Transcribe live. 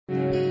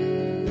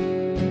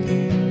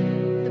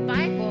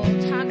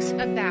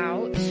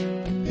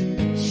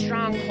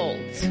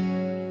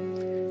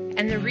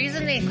And the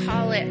reason they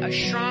call it a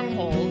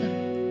stronghold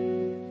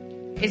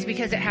is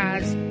because it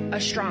has a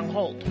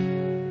stronghold.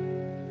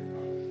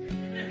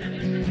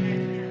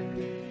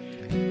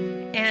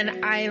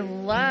 And I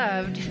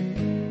loved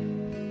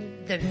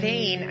the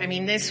vein. I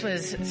mean, this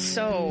was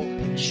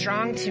so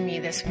strong to me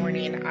this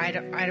morning. I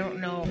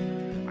don't know.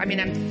 I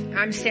mean,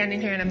 I'm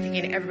standing here and I'm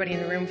thinking everybody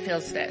in the room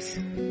feels this.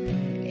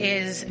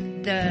 Is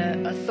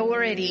the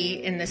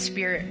authority in the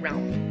spirit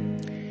realm.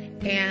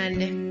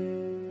 And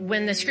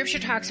when the scripture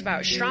talks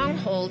about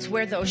strongholds,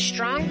 where those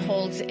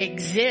strongholds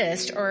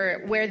exist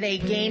or where they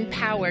gain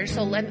power.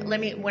 So let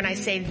me, when I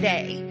say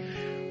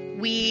they,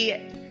 we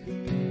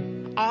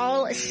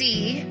all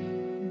see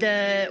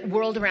the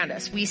world around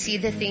us. We see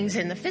the things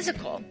in the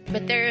physical,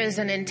 but there is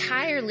an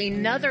entirely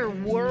another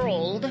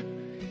world,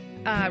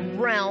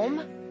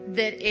 realm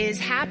that is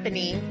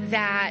happening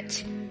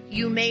that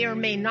you may or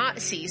may not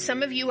see.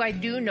 Some of you I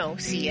do know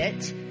see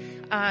it.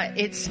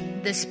 It's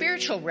the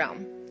spiritual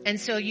realm. And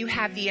so you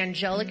have the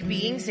angelic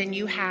beings and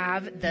you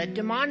have the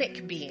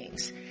demonic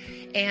beings.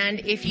 And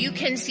if you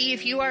can see,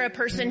 if you are a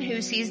person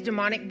who sees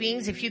demonic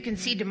beings, if you can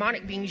see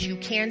demonic beings, you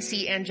can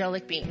see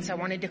angelic beings. I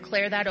want to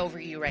declare that over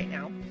you right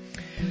now.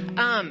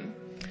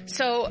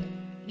 So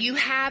you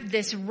have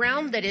this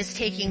realm that is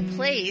taking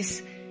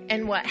place,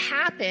 and what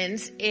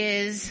happens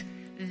is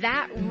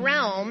that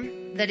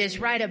realm that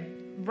is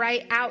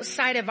right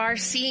outside of our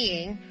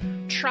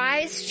seeing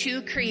tries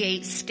to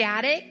create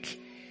static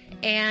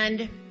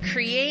and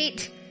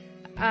create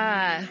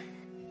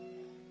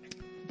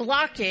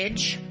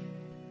blockage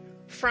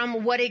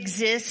from what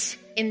exists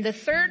in the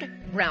third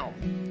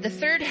realm, the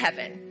third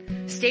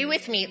heaven. Stay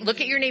with me.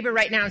 Look at your neighbor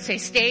right now and say,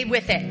 stay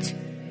with it.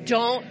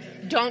 Don't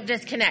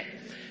disconnect.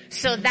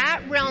 So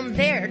that realm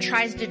there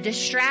tries to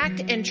distract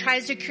and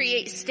tries to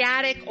create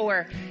static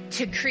or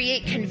to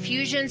create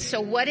confusion. So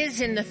what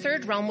is in the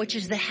third realm, which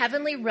is the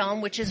heavenly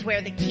realm, which is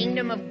where the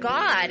kingdom of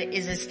God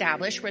is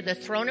established, where the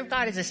throne of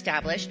God is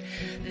established,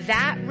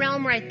 that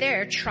realm right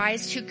there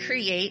tries to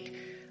create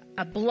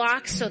a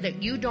block so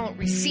that you don't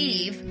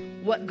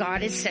receive what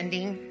God is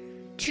sending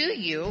to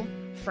you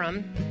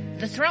from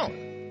the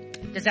throne.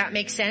 Does that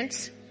make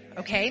sense?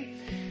 Okay.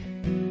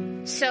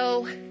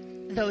 So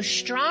those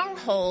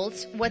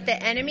strongholds, what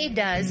the enemy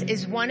does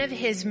is one of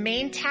his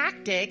main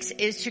tactics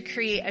is to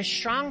create a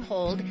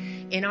stronghold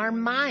in our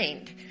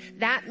mind.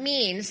 That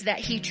means that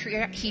he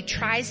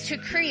tries to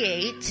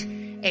create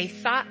a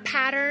thought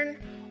pattern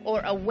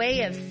or a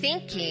way of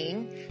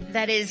thinking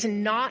that is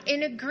not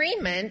in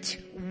agreement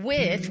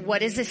with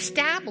what is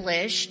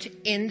established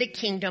in the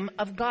kingdom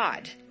of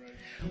God.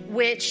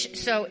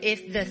 So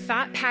if the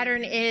thought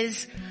pattern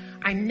is,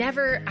 I'm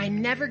never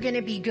going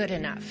to be good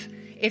enough.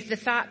 If the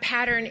thought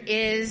pattern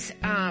is,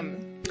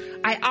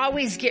 I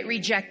always get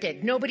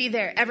rejected. Nobody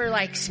there ever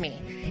likes me.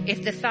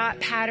 If the thought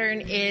pattern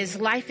is,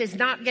 life is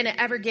not going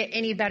to ever get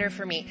any better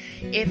for me.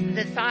 If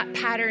the thought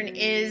pattern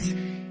is,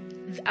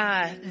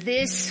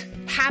 this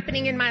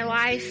happening in my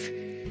life,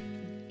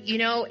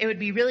 it would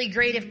be really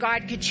great if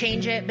God could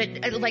change it.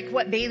 But like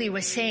what Bailey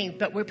was saying,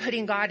 but we're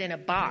putting God in a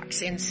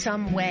box in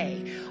some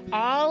way.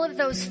 All of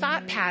those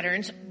thought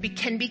patterns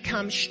can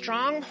become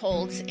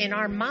strongholds in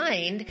our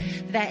mind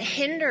that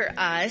hinder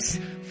us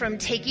from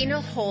taking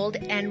a hold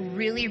and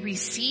really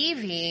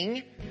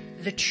receiving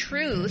the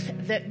truth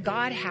that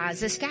God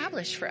has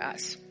established for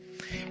us.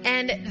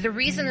 And the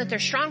reason that they're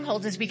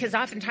strongholds is because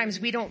oftentimes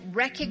we don't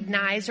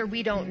recognize or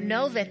we don't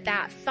know that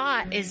that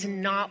thought is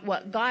not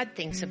what God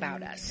thinks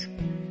about us.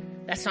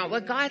 That's not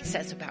what God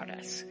says about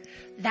us.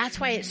 That's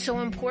why it's so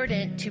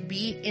important to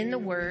be in the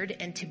Word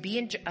and to be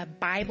in a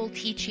Bible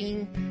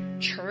teaching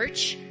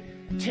church,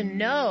 to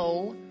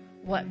know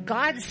what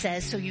God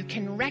says so you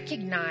can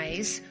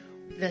recognize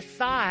the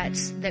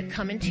thoughts that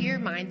come into your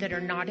mind that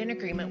are not in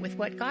agreement with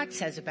what God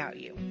says about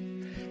you.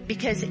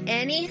 Because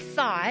any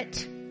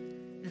thought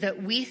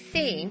that we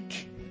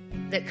think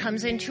that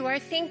comes into our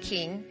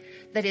thinking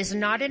that is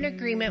not in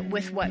agreement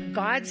with what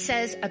God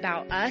says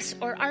about us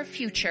or our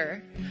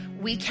future,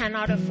 we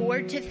cannot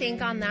afford to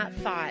think on that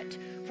thought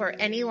for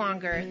any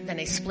longer than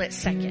a split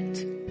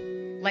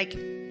second. Like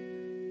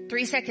 3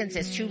 seconds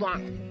is too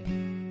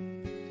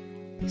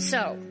long.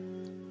 So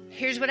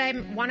here's what I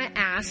want to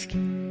ask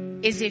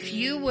is if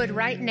you would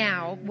right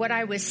now, what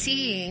I was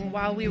seeing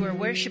while we were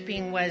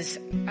worshiping was,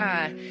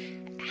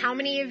 how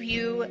many of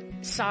you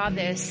saw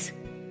this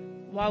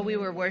while we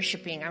were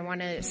worshiping? I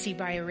want to see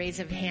by a raise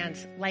of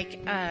hands, like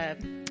a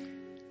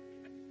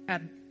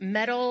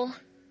metal,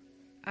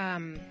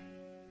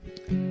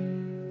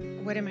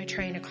 what am I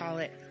trying to call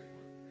it?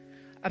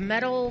 A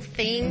metal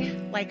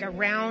thing like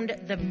around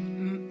the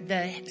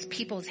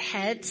people's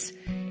heads,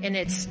 and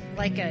it's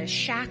like a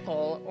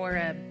shackle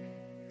or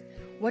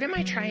what am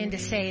I trying to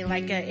say?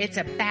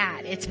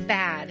 It's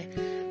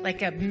bad.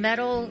 Like a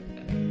metal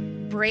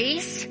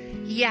brace.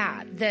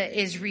 Yeah, that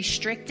is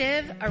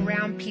restrictive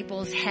around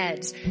people's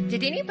heads.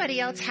 Did anybody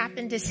else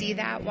happen to see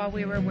that while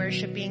we were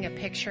worshiping, a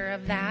picture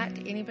of that?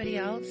 Anybody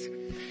else?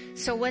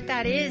 So what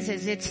that is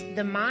it's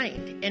the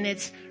mind, and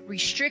it's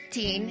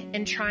restricting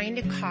and trying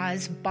to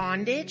cause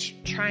bondage,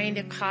 trying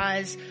to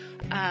cause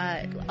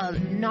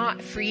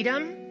not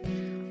freedom.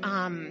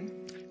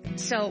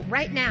 So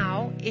right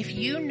now, if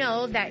you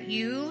know that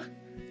you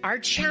are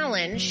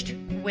challenged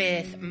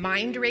with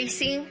mind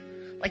racing,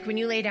 like when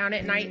you lay down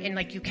at night and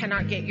like you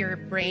cannot get your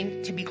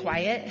brain to be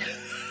quiet,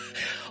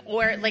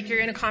 or like you're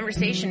in a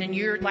conversation and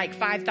you're like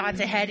 5 thoughts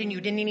ahead and you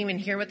didn't even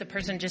hear what the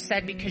person just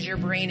said because your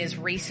brain is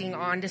racing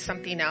on to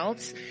something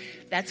else.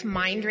 That's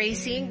mind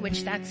racing,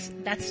 which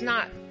that's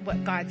not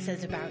what God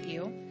says about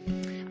you.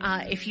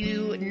 If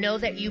you know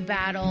that you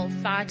battle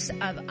thoughts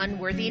of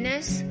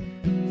unworthiness,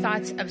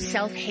 thoughts of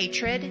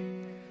self-hatred,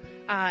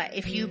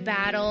 if you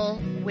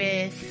battle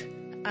with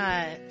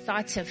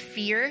thoughts of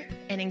fear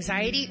and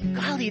anxiety,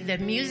 golly, the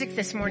music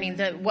this morning,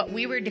 what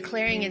we were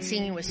declaring and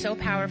singing was so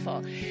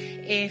powerful.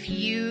 If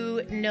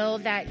you know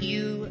that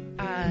you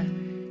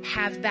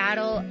have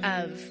battle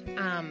of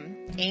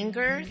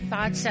anger,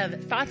 thoughts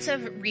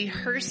of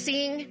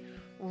rehearsing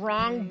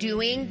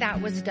wrongdoing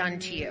that was done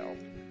to you,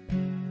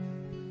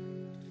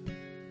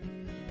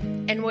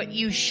 and what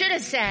you should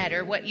have said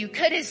or what you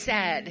could have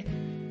said,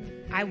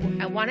 I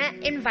want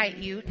to invite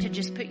you to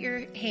just put your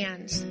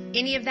hands,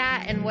 any of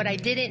that, and what I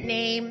didn't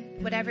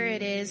name, whatever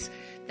it is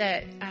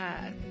that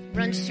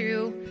runs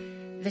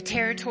through the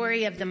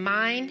territory of the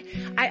mind.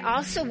 I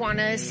also want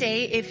to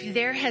say, if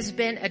there has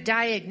been a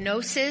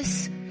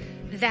diagnosis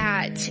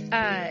that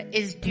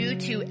is due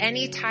to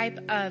any type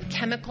of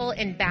chemical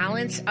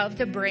imbalance of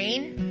the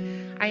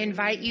brain, I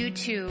invite you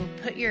to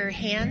put your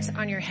hands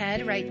on your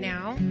head right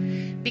now,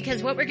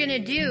 because what we're going to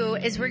do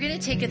is we're going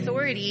to take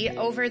authority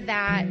over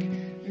that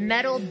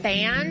metal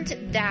band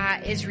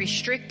that is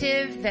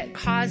restrictive, that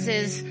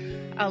causes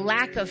a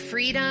lack of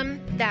freedom,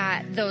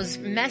 that those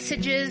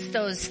messages,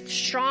 those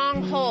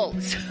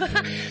strongholds,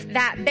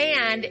 that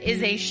band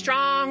is a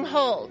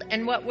stronghold.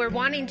 And what we're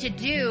wanting to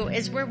do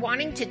is we're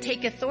wanting to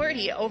take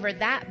authority over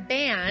that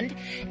band,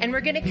 and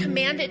we're going to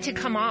command it to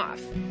come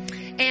off.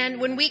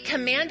 And when we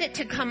command it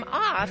to come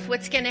off,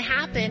 what's going to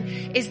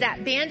happen is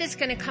that band is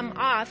going to come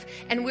off,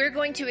 and we're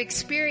going to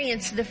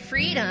experience the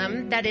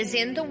freedom that is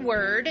in the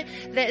Word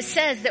that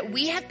says that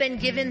we have been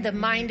given the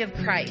mind of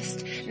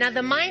Christ. Now,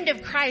 the mind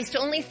of Christ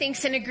only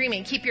thinks in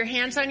agreement. Keep your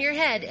hands on your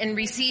head and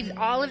receive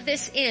all of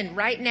this in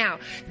right now.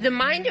 The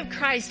mind of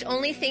Christ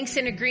only thinks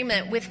in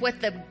agreement with what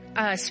the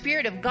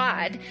Spirit of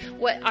God,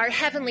 what our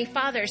Heavenly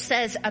Father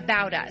says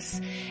about us.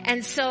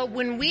 And so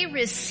when we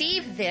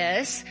receive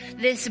this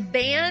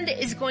band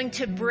is going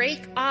to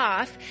break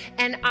off,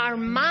 and our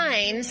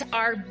minds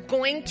are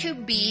going to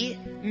be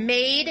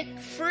made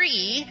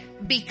free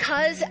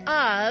because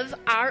of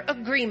our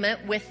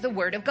agreement with the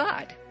Word of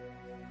God.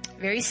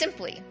 Very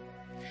simply.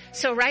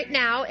 So right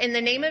now, in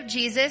the name of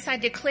Jesus, I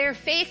declare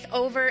faith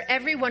over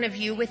every one of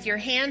you with your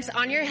hands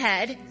on your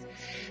head,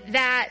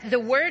 that the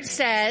Word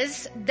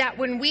says that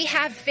when we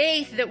have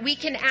faith that we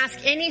can ask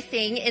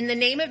anything in the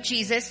name of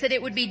Jesus, that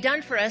it would be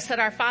done for us, that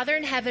our Father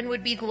in heaven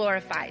would be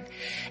glorified.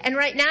 And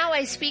right now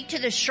I speak to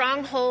the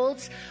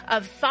strongholds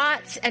of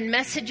thoughts and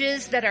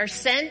messages that are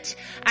sent.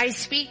 I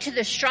speak to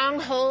the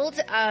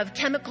strongholds of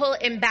chemical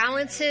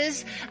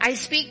imbalances. I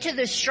speak to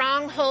the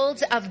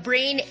strongholds of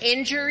brain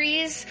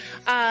injuries.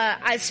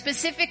 I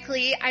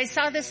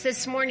saw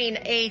this morning,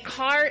 a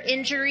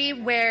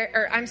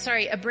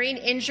brain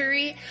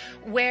injury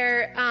where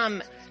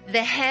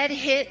the head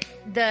hit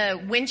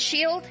the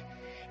windshield,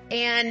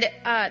 and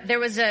there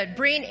was a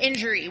brain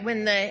injury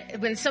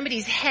when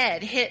somebody's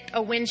head hit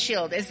a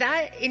windshield. Is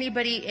that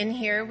anybody in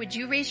here? Would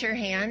you raise your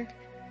hand?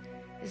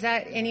 Is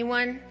that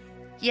anyone?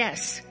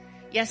 Yes.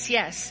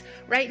 Yes.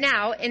 Right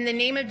now, in the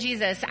name of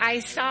Jesus, I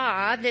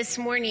saw this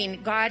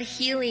morning God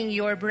healing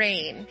your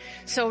brain.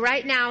 So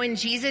right now, in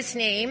Jesus'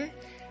 name,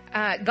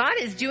 God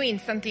is doing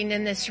something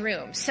in this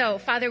room. So,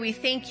 Father, we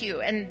thank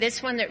you. And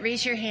this one that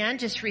raised your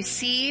hand, just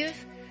receive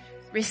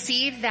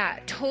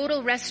that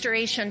total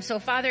restoration. So,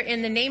 Father,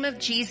 in the name of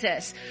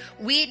Jesus,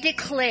 we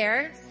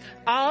declare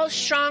all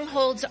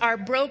strongholds are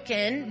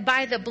broken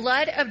by the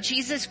blood of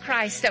Jesus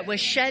Christ that was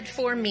shed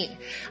for me.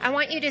 I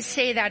want you to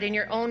say that in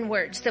your own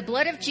words. The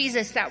blood of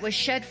Jesus that was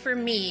shed for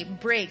me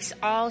breaks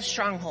all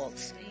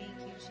strongholds.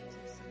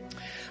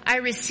 I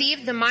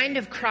receive the mind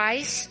of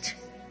Christ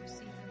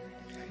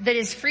that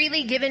is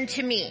freely given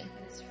to me.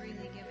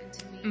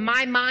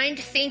 My mind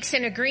thinks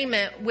in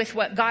agreement with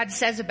what God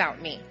says about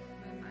me.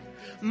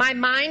 My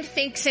mind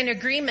thinks in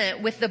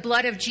agreement with the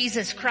blood of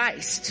Jesus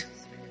Christ.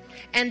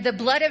 And the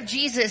blood of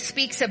Jesus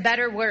speaks a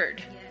better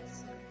word.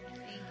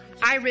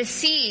 I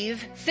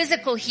receive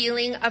physical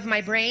healing of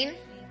my brain.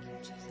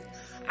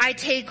 I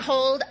take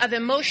hold of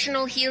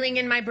emotional healing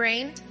in my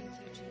brain.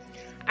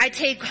 I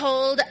take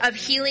hold of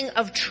healing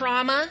of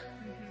trauma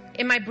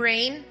in my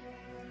brain.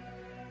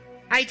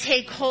 I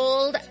take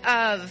hold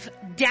of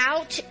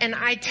doubt, and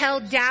I tell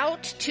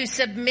doubt to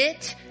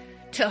submit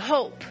to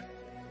hope.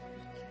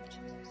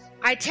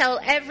 I tell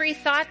every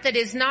thought that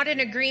is not in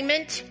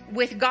agreement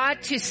with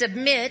God to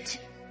submit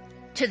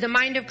to the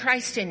mind of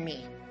Christ in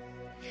me.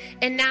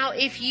 And now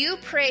if you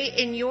pray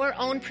in your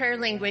own prayer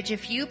language,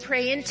 if you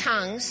pray in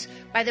tongues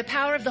by the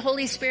power of the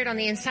Holy Spirit on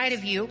the inside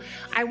of you,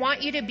 I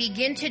want you to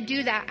begin to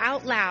do that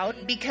out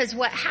loud, because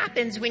what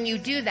happens when you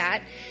do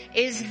that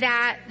is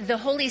that the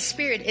Holy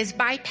Spirit is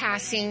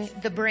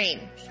bypassing the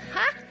brain.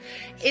 Huh?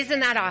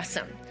 Isn't that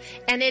awesome?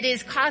 And it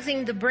is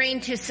causing the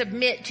brain to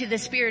submit to the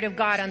Spirit of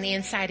God on the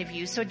inside of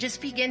you. So just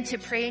begin to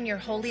pray in your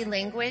holy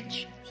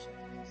language.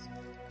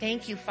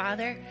 Thank you,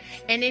 Father.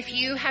 And if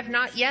you have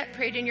not yet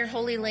prayed in your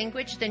holy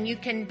language, then you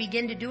can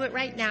begin to do it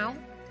right now.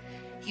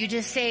 You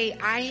just say,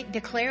 I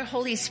declare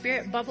Holy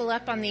Spirit bubble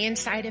up on the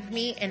inside of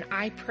me, and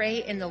I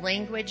pray in the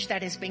language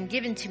that has been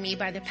given to me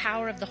by the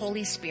power of the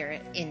Holy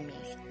Spirit in me.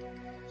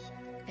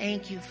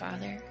 Thank you,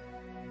 Father.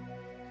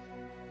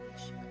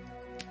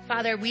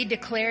 Father, we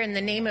declare in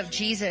the name of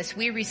Jesus,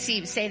 we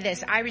receive, say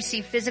this, I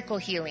receive physical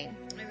healing.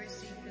 I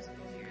receive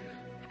physical healing.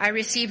 I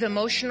receive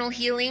emotional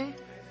healing.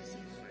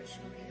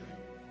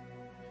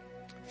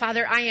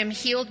 Father, I am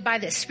healed by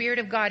the Spirit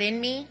of God in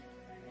me.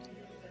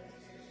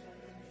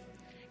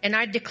 And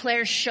I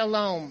declare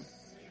shalom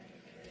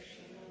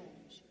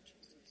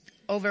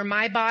over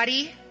my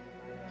body,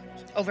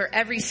 over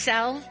every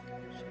cell.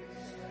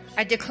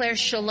 I declare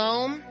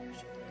shalom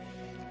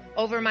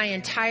over my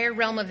entire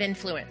realm of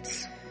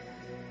influence.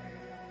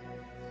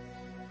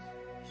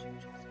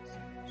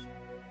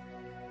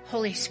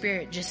 Holy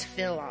Spirit, just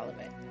fill all of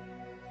it.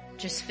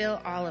 Just fill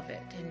all of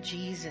it in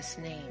Jesus'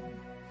 name.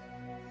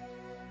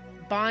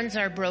 Bonds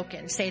are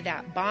broken. Say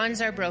that.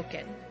 Bonds are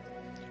broken.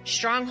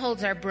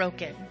 Strongholds are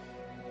broken.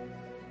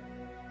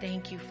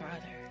 Thank you,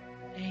 Father.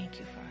 Thank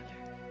you, Father.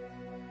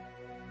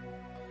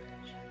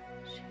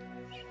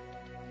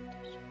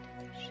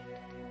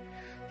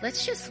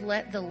 Let's just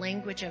let the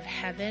language of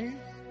heaven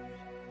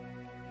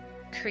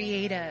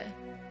create a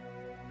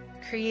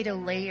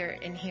layer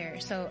in here.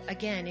 So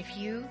again, if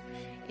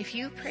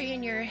you pray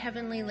in your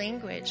heavenly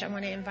language, I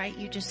want to invite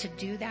you just to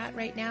do that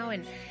right now.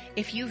 And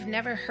if you've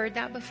never heard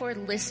that before,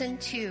 listen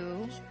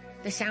to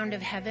the sound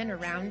of heaven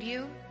around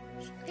you.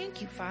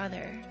 Thank you,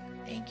 Father.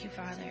 Thank you,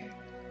 Father.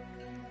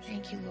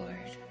 Thank you, Lord.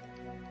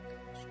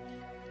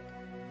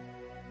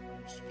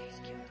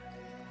 Thank you.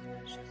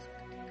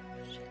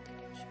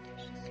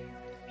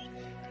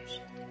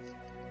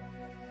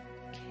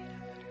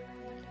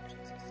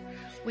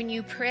 When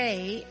you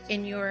pray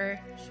in your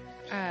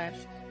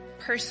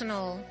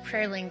personal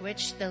prayer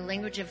language, the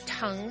language of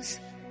tongues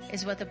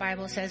is what the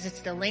Bible says.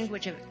 It's the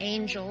language of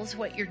angels.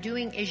 What you're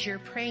doing is you're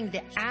praying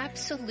the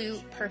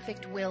absolute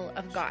perfect will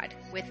of God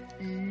with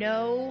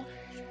no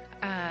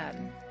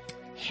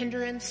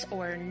hindrance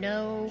or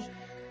no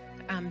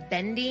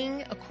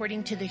bending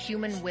according to the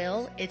human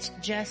will. It's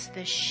just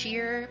the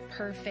sheer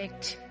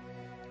perfect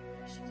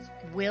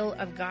will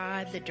of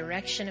God, the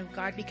direction of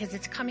God, because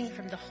it's coming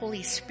from the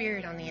Holy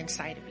Spirit on the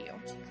inside of you.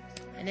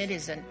 And it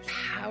is a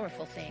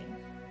powerful thing.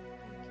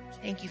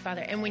 Thank you,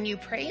 Father. And when you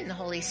pray in the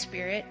Holy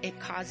Spirit, it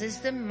causes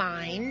the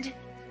mind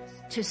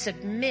to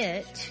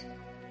submit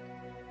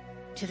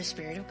to the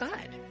Spirit of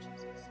God.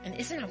 And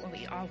isn't that what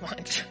we all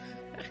want?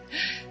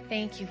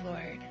 Thank you,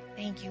 Lord.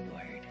 Thank you,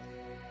 Lord.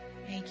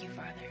 Thank you,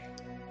 Father.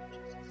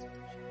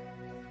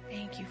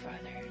 Thank you,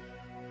 Father.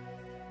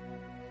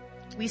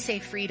 We say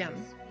freedom.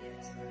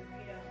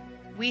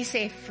 We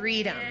say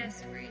freedom.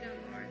 Yes, freedom,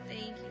 Lord.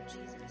 Thank you,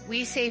 Jesus.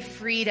 We say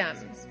freedom.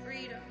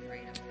 Freedom.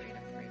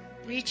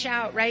 Reach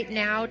out right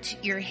now to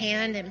your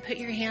hand and put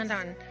your hand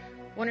on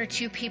one or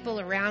two people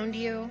around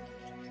you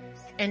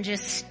and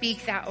just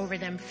speak that over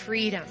them.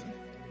 Freedom.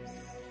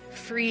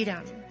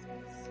 Freedom.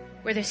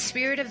 Where the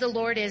Spirit of the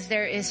Lord is,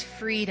 there is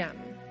freedom.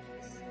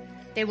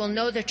 They will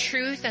know the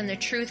truth, and the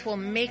truth will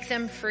make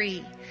them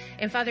free.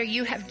 And Father,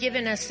 you have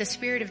given us the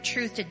Spirit of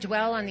truth to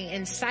dwell on the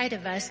inside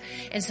of us.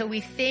 And so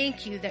we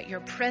thank you that your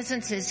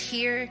presence is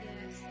here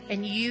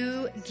and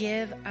you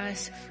give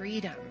us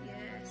freedom.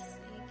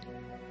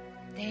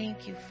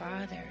 Thank you,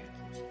 Father.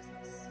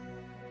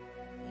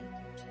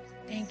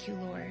 Thank you,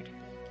 Lord.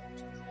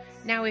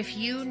 Now, if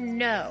you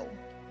know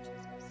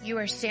you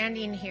are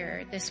standing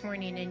here this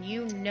morning and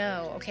you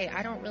know, okay,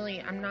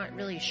 I'm not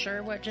really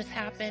sure what just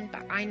happened,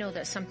 but I know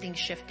that something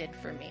shifted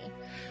for me.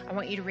 I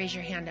want you to raise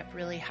your hand up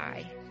really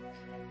high.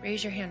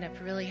 Raise your hand up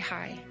really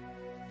high.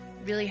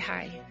 Really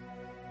high.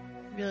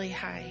 Really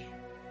high.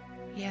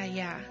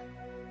 Yeah.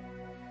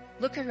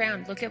 Look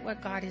around. Look at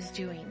what God is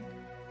doing.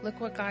 Look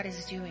what God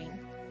is doing.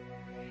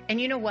 And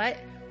you know what?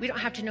 We don't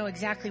have to know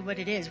exactly what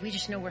it is. We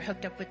just know we're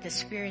hooked up with the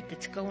Spirit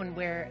that's going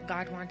where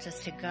God wants us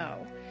to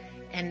go.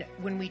 And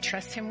when we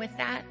trust Him with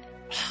that,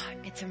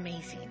 it's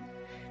amazing.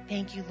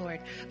 Thank you,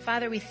 Lord.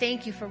 Father, we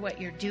thank you for what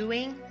you're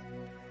doing.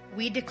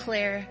 We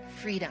declare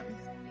freedom.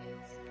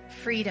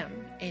 Freedom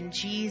in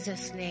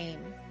Jesus' name.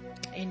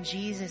 In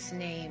Jesus'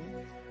 name.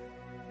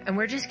 And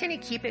we're just going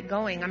to keep it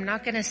going. I'm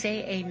not going to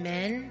say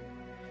amen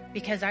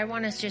because I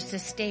want us just to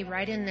stay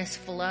right in this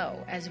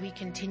flow as we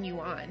continue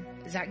on.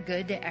 Is that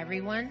good to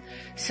everyone?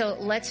 So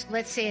let's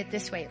say it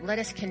this way. Let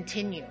us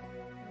continue.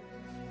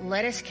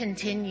 Let us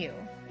continue.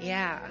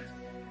 Yeah.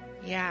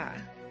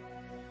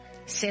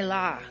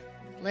 Selah.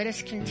 Let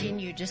us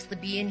continue just to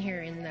be in here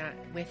in that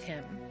with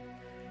him.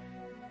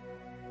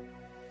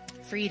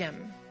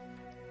 Freedom.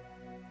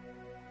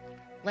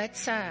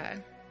 Let's,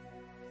 I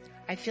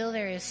feel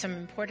there is some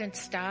important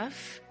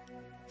stuff.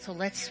 So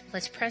let's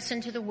press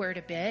into the word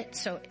a bit.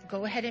 So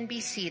go ahead and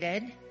be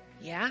seated.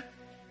 Yeah.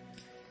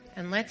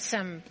 And let's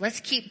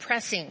keep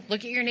pressing.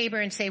 Look at your neighbor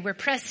and say, we're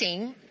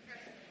pressing.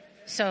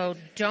 So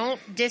don't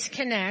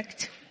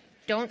disconnect.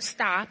 Don't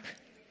stop.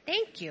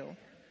 Thank you.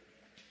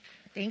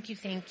 Thank you.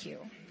 Thank you.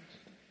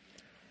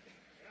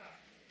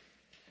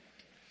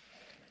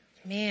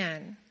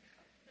 Man.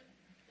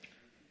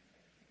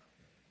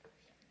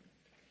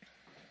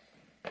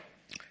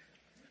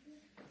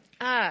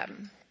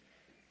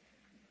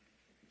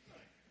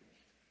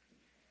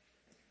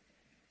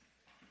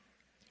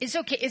 It's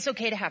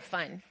okay to have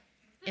fun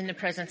in the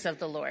presence of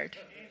the Lord,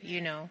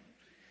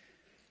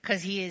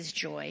 because he is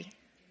joy.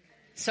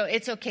 So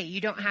it's okay. You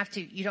don't have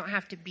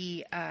to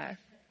be, are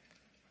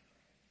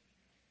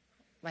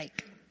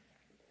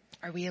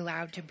we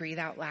allowed to breathe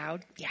out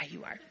loud? Yeah,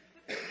 you are.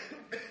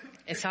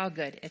 It's all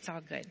good. It's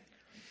all good.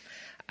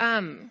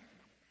 I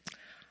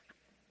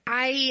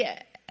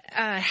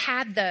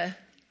had the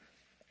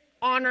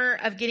honor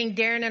of getting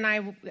Darren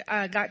and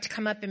I got to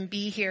come up and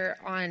be here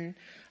on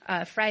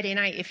Friday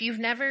night. If you've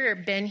never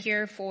been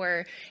here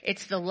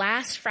it's the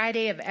last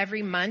Friday of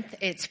every month.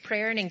 It's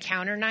prayer and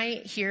encounter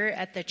night here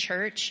at the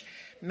church.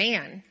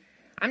 Man,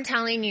 I'm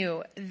telling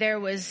you, there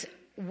was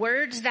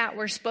words that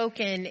were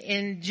spoken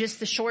in just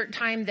the short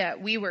time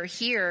that we were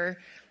here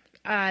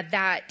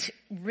that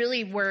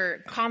really were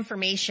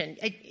confirmation.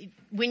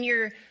 When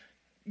you're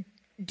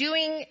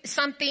doing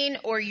something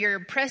or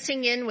you're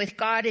pressing in with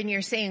God and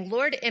you're saying,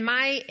 Lord, am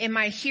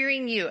I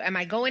hearing you? Am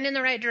I going in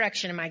the right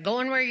direction? Am I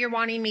going where you're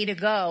wanting me to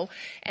go?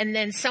 And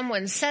then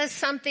someone says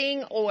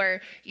something or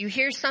you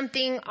hear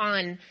something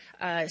on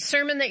a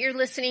sermon that you're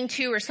listening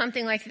to or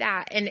something like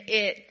that. And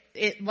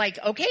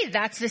okay,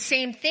 that's the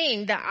same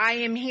thing that I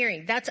am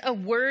hearing. That's a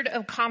word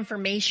of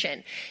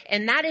confirmation.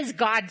 And that is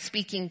God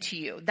speaking to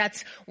you.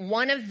 That's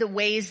one of the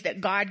ways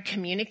that God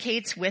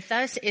communicates with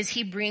us is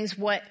he brings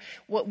what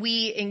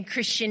we in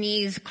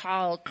Christianese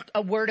call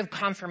a word of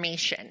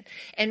confirmation.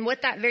 And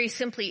what that very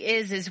simply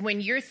is when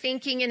you're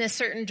thinking in a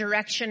certain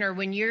direction or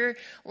when you're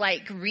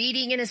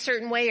reading in a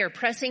certain way or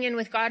pressing in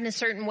with God in a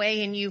certain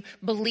way and you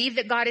believe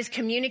that God is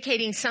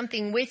communicating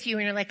something with you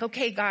and you're like,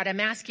 okay, God, I'm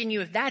asking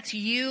you if that's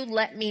you,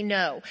 let me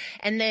know.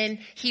 And then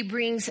he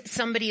brings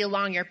somebody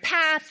along your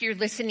path. You're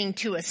listening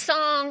to a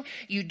song.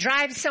 You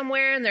drive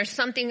somewhere and there's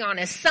something on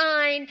a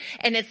sign.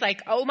 And it's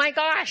like, oh my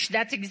gosh,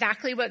 that's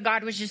exactly what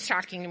God was just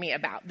talking to me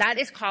about. That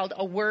is called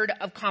a word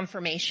of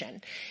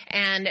confirmation.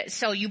 And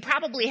so you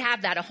probably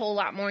have that a whole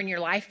lot more in your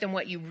life than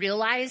what you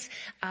realize.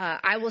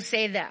 I will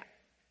say that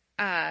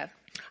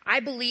I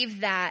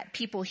believe that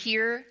people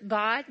hear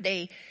God.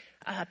 They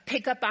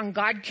pick up on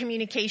God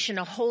communication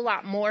a whole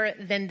lot more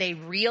than they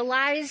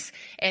realize.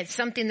 It's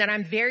something that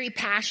I'm very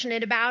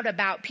passionate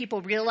about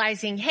people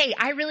realizing, hey,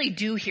 I really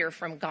do hear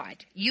from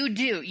God. You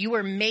do. You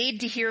were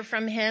made to hear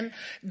from him.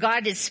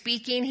 God is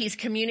speaking. He's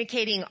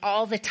communicating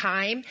all the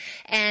time.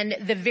 And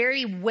the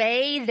very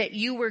way that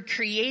you were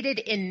created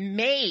and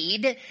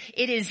made,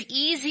 it is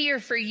easier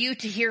for you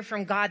to hear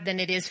from God than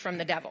it is from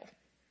the devil.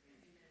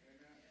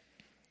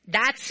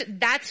 That's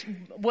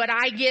what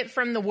I get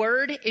from the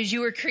word is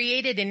you were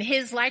created in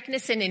his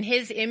likeness and in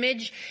his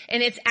image.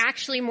 And it's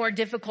actually more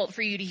difficult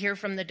for you to hear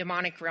from the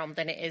demonic realm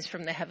than it is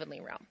from the heavenly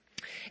realm.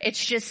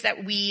 It's just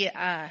that we,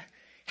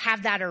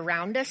 have that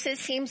around us, it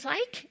seems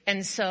like.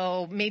 And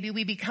so maybe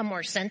we become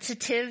more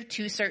sensitive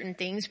to certain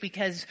things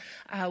because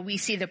we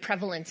see the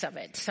prevalence of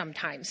it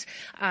sometimes.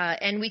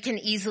 And we can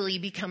easily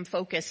become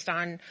focused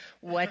on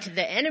what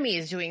the enemy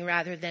is doing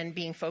rather than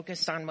being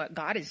focused on what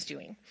God is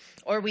doing.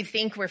 Or we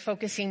think we're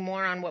focusing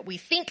more on what we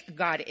think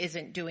God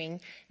isn't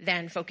doing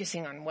than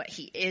focusing on what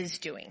he is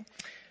doing.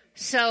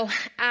 So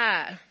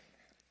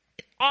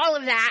all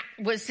of that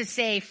was to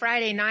say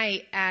Friday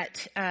night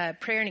at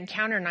prayer and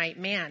encounter night,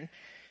 man,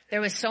 there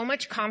was so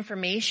much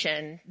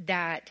confirmation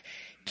that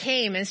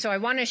came. And so I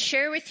want to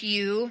share with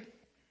you,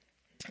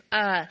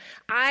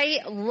 I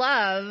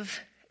love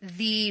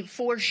the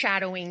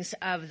foreshadowings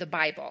of the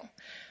Bible.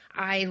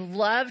 I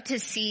love to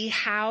see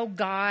how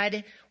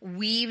God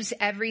weaves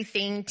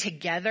everything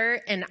together,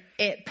 and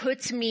it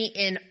puts me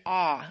in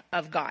awe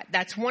of God.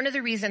 That's one of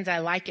the reasons I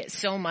like it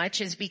so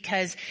much is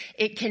because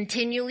it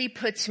continually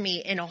puts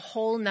me in a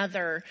whole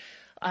nother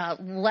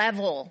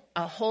level,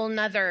 a whole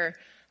nother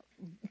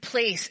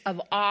place of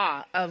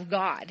awe of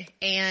God.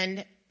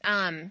 And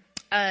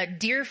a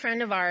dear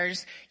friend of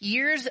ours,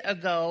 years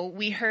ago,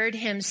 we heard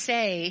him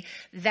say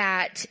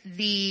that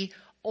the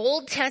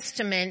Old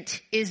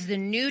Testament is the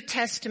New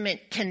Testament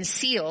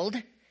concealed,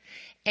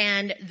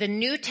 and the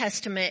New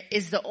Testament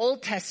is the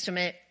Old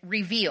Testament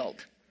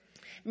revealed.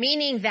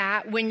 Meaning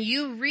that when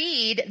you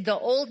read the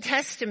Old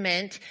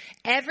Testament,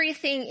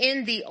 everything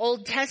in the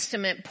Old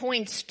Testament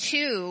points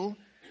to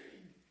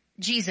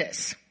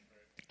Jesus.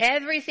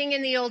 Everything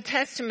in the Old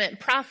Testament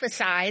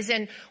prophesies,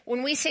 and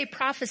when we say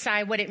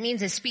prophesy, what it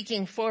means is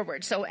speaking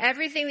forward. So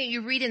everything that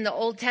you read in the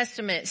Old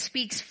Testament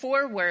speaks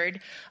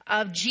forward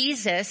of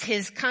Jesus,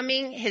 his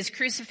coming, his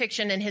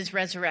crucifixion, and his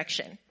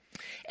resurrection.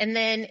 And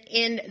then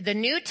in the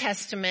New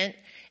Testament,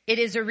 it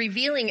is a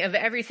revealing of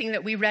everything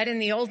that we read in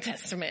the Old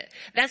Testament.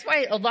 That's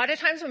why a lot of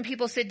times when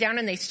people sit down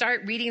and they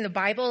start reading the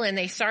Bible and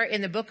they start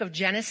in the book of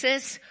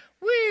Genesis,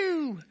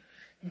 woo!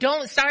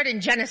 Don't start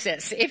in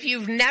Genesis. If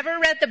you've never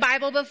read the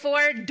Bible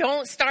before,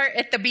 don't start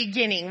at the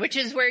beginning, which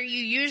is where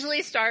you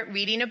usually start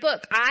reading a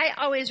book. I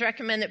always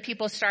recommend that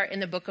people start in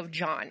the book of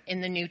John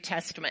in the New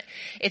Testament.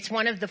 It's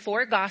one of the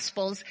 4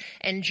 Gospels,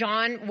 and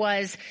John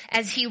was,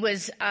 as he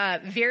was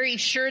very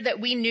sure that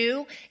we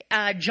knew,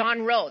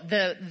 John wrote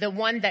the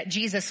one that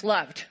Jesus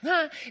loved.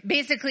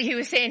 Basically, he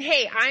was saying,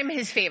 hey, I'm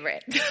his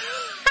favorite.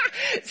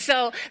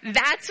 So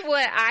that's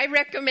what I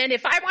recommend.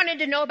 If I wanted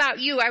to know about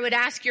you, I would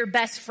ask your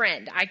best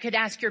friend. I could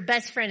ask your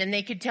best friend and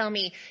they could tell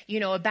me,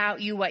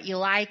 about you, what you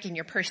like and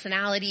your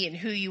personality and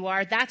who you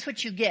are. That's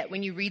what you get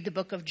when you read the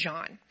book of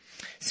John.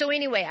 So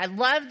anyway, I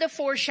love the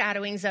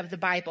foreshadowings of the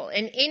Bible.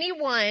 And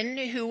anyone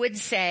who would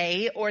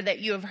say, or that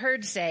you have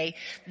heard say,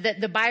 that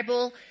the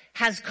Bible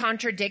has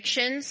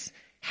contradictions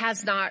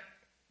has not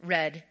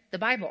read the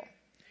Bible.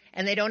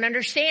 And they don't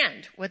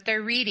understand what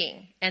they're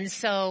reading. And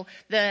so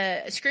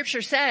the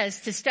scripture says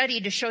to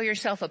study to show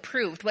yourself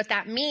approved. What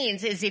that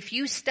means is if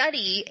you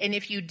study and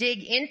if you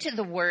dig into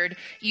the word,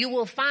 you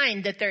will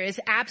find that there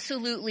is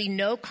absolutely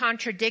no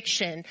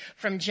contradiction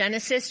from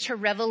Genesis to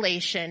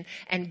Revelation.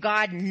 And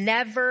God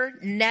never,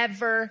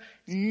 never,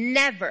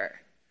 never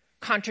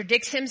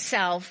contradicts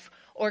himself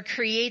or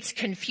creates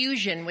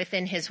confusion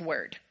within his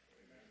word.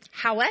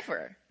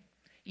 However,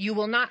 you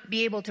will not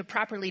be able to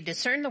properly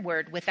discern the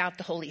word without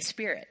the Holy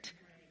Spirit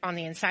on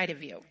the inside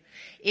of you.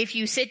 If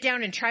you sit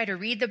down and try to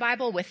read the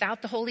Bible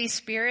without the Holy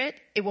Spirit,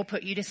 it will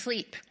put you to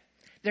sleep.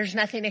 There's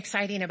nothing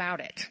exciting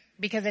about it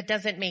because it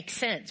doesn't make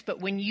sense. But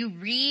when you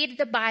read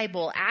the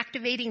Bible,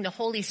 activating the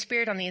Holy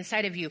Spirit on the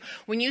inside of you,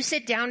 when you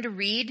sit down to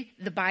read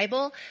the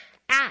Bible,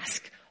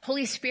 ask,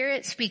 Holy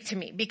Spirit, speak to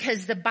me,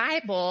 because the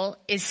Bible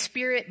is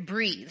spirit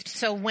breathed.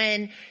 So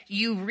when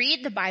you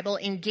read the Bible,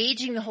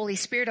 engaging the Holy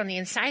Spirit on the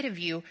inside of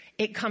you,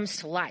 it comes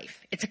to life.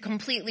 It's a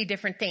completely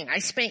different thing. I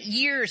spent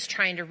years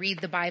trying to read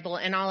the Bible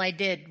and all I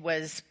did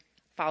was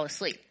fall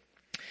asleep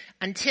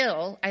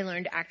until I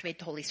learned to activate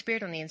the Holy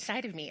Spirit on the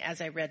inside of me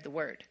as I read the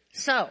word.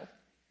 So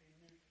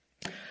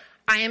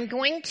I am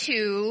going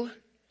to,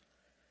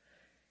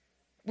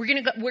 we're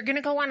going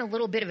to go on a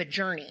little bit of a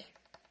journey.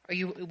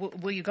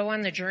 Will you go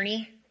on the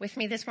journey with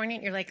me this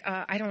morning? You're like,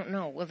 I don't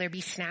know. Will there be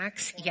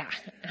snacks? Yeah.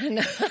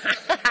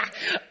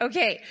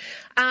 Okay.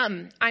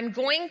 I'm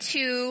going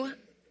to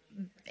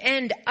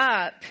end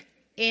up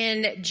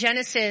in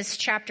Genesis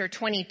chapter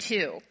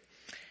 22.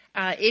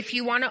 If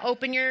you want to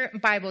open your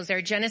Bibles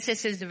there,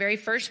 Genesis is the very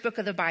first book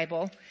of the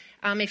Bible.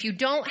 If you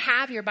don't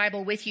have your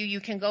Bible with you, you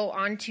can go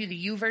onto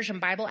the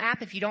YouVersion Bible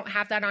app. If you don't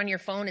have that on your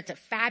phone, it's a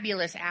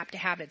fabulous app to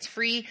have. It's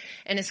free,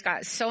 and it's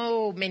got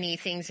so many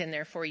things in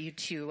there for you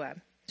to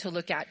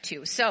look at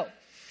too. So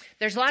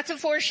there's lots of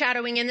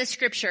foreshadowing in the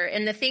scripture,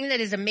 and the thing that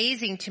is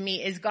amazing to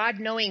me is God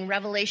knowing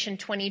Revelation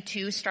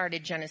 22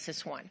 started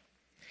Genesis 1.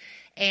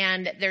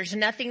 And there's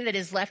nothing that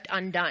is left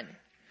undone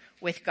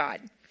with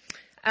God.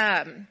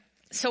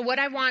 So what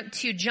I want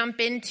to jump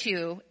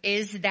into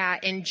is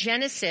that in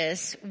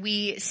Genesis,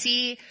 we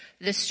see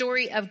the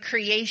story of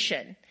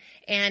creation.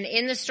 And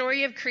in the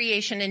story of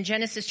creation in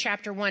Genesis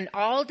chapter 1,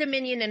 all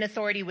dominion and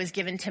authority was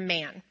given to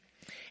man.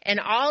 And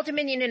all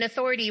dominion and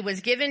authority was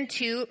given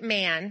to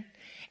man.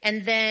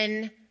 And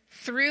then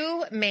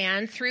through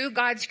man, through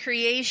God's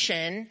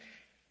creation,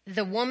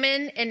 the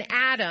woman and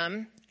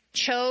Adam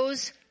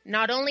chose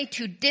not only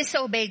to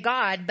disobey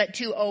God, but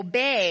to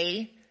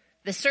obey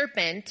the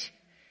serpent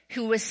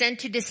who was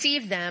sent to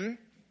deceive them.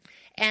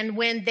 And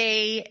when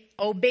they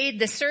obeyed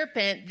the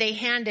serpent, they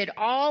handed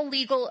all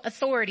legal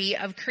authority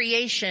of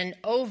creation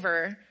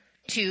over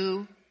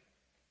to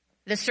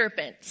the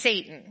serpent,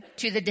 Satan,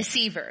 to the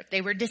deceiver.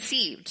 They were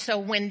deceived. So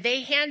when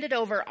they handed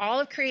over all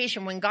of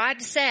creation, when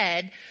God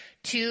said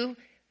to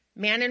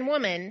man and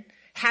woman,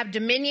 have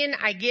dominion,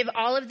 I give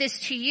all of this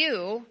to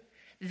you,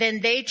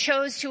 then they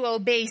chose to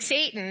obey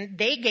Satan.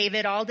 They gave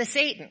it all to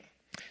Satan.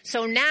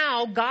 So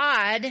now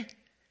God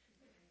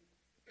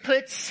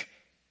puts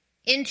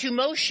into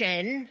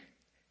motion,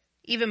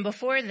 even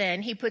before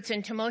then, he puts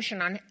into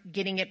motion on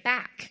getting it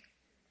back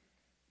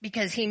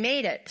because he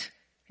made it.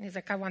 And he's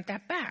like, I want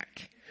that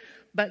back.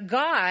 But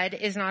God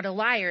is not a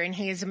liar and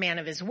he is a man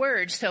of his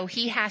word. So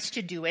he has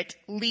to do it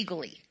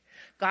legally.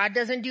 God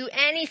doesn't do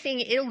anything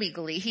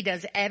illegally. He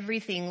does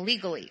everything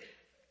legally.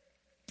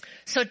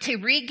 So to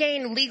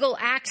regain legal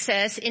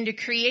access into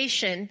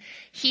creation,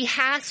 he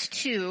has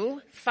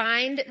to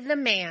find the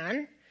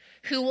man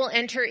who will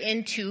enter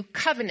into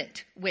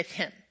covenant with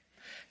him.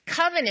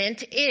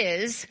 Covenant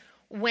is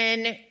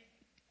when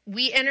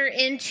we enter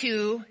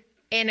into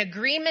an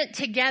agreement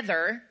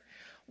together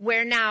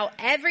where now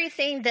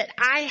everything that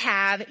I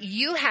have,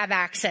 you have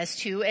access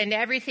to, and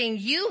everything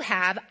you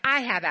have, I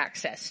have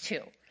access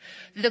to.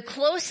 The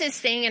closest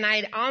thing, and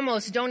I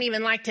almost don't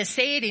even like to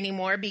say it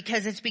anymore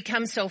because it's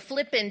become so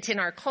flippant in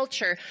our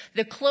culture,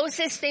 the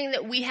closest thing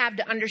that we have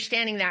to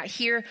understanding that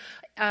here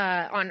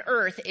on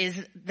earth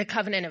is the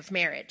covenant of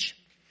marriage.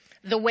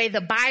 The way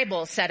the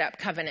Bible set up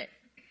covenant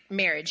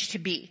marriage to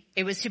be.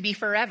 It was to be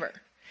forever.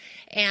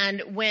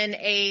 And when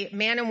a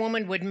man and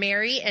woman would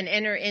marry and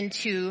enter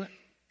into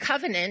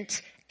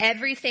covenant,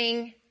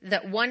 everything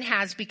that one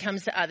has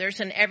becomes the other's,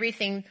 and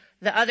everything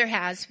the other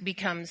has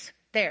becomes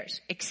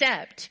theirs,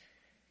 except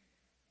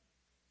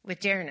with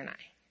Darren and I.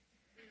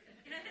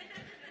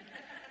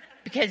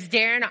 Because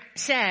Darren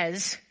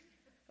says,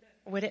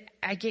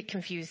 I get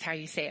confused how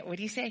you say it. What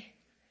do you say?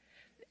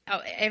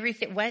 Oh,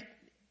 everything, what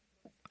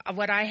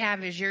I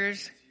have is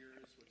yours.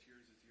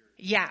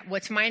 Yeah,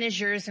 what's mine is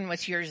yours and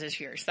what's yours is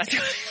yours. That's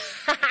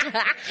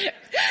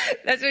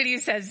that's what he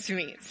says to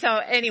me. So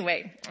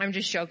anyway, I'm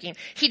just joking.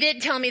 He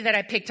did tell me that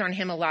I picked on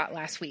him a lot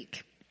last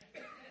week.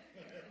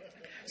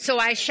 So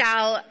I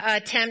shall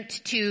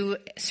attempt to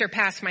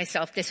surpass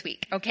myself this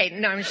week. Okay,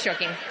 no, I'm just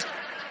joking.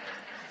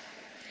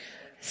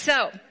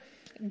 So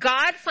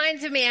God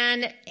finds a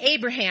man,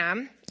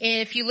 Abraham.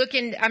 If you look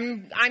in,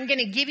 I'm going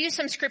to give you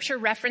some scripture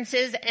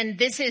references, and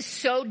this is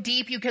so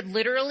deep you could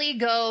literally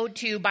go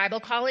to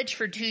Bible college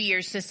for 2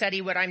 years to study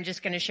what I'm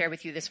just going to share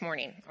with you this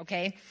morning,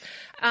 okay?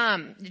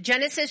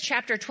 Genesis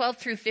chapter 12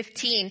 through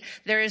 15,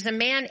 there is a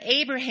man,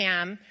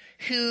 Abraham,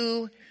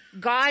 who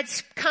God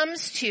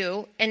comes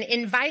to and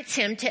invites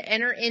him to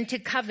enter into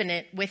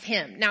covenant with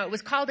him. Now, it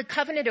was called a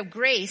covenant of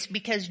grace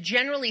because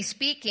generally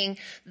speaking,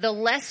 the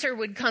lesser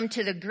would come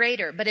to the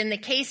greater. But in the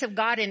case of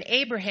God and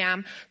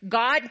Abraham,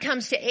 God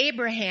comes to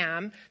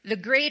Abraham, the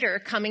greater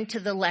coming to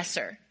the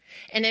lesser,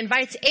 and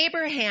invites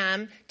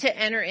Abraham to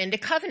enter into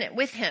covenant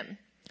with him.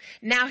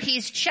 Now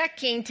he's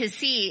checking to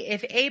see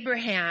if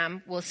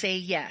Abraham will say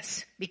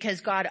yes,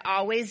 because God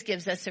always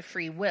gives us a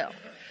free will.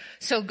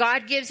 So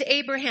God gives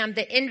Abraham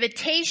the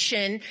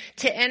invitation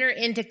to enter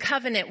into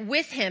covenant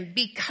with him,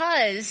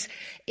 because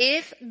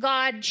if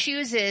Abraham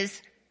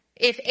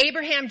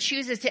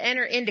chooses to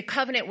enter into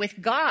covenant with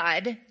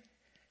God,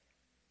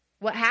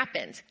 what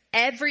happens?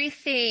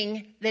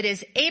 Everything that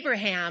is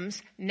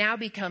Abraham's now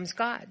becomes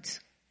God's.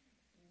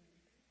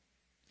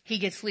 He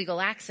gets legal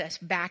access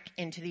back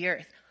into the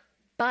earth.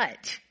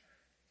 But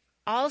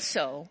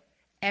also,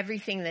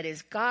 everything that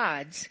is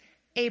God's,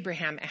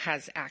 Abraham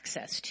has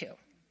access to.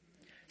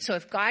 So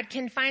if God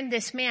can find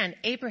this man,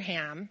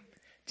 Abraham,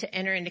 to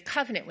enter into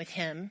covenant with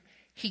him,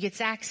 he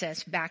gets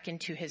access back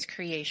into his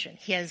creation.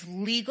 He has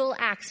legal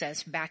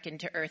access back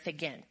into earth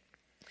again.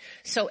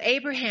 So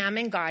Abraham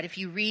and God, if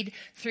you read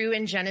through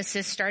in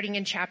Genesis, starting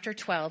in chapter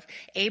 12,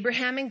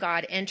 Abraham and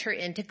God enter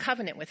into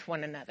covenant with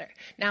one another.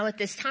 Now at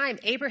this time,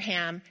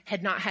 Abraham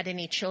had not had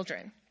any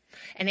children.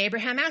 And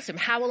Abraham asked him,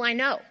 how will I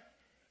know?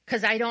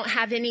 Because I don't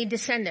have any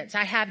descendants.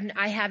 I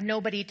have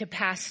nobody to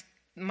pass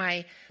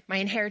my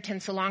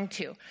inheritance along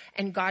to.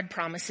 And God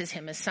promises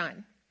him a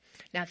son.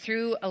 Now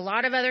through a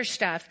lot of other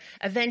stuff,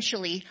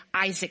 eventually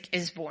Isaac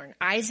is born.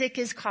 Isaac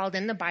is called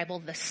in the Bible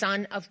the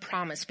son of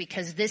promise,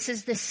 because this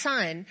is the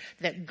son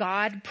that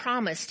God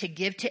promised to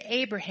give to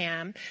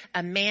Abraham,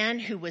 a man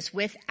who was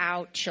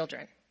without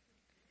children.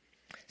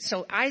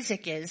 So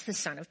Isaac is the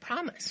son of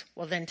promise.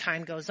 Well, then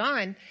time goes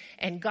on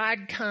and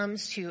God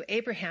comes to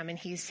Abraham and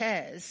he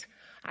says,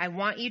 I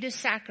want you to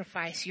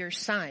sacrifice your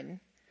son,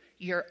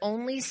 your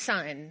only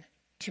son,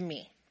 to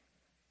me.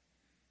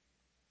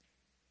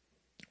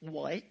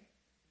 What?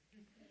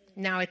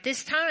 Now at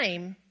this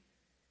time,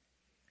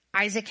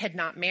 Isaac had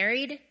not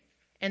married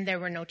and there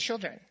were no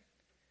children.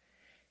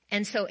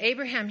 And so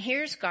Abraham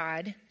hears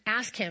God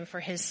ask him for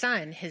his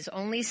son, his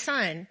only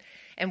son.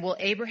 And will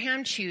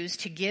Abraham choose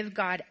to give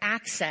God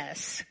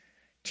access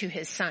to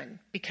his son?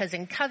 Because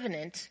in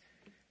covenant,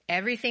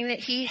 everything that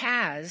he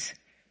has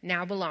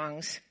now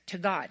belongs to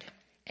God,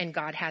 and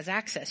God has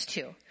access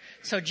to.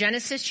 So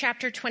Genesis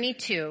chapter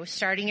 22,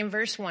 starting in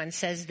verse 1,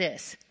 says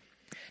this.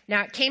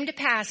 Now it came to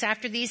pass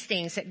after these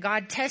things that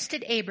God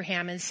tested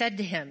Abraham and said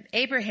to him,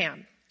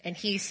 Abraham, and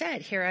he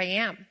said, here I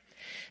am.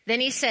 Then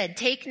he said,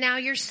 take now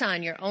your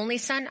son, your only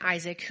son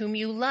Isaac, whom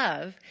you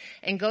love,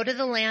 and go to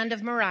the land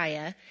of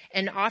Moriah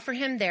and offer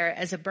him there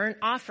as a burnt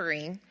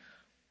offering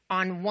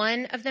on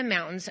one of the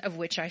mountains of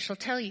which I shall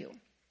tell you.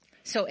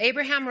 So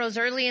Abraham rose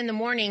early in the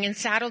morning and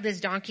saddled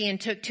his donkey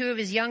and took 2 of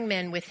his young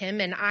men with him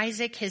and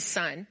Isaac his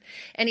son.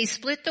 And he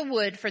split the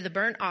wood for the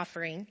burnt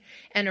offering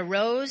and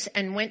arose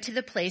and went to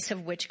the place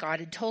of which God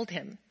had told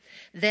him.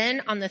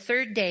 Then on the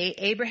 3rd day,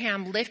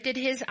 Abraham lifted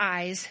his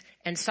eyes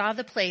and saw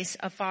the place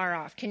afar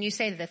off. Can you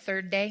say the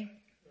 3rd day?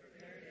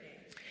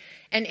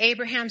 And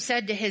Abraham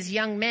said to his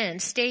young men,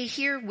 stay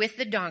here with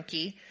the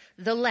donkey,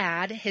 the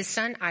lad, his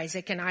son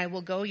Isaac, and I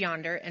will go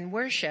yonder and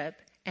worship,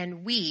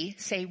 and we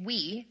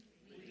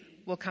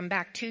will come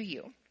back to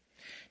you.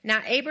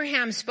 Now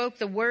Abraham spoke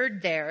the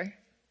word there.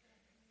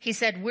 He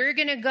said, we're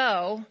going to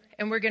go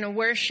and we're going to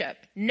worship,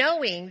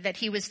 knowing that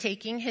he was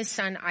taking his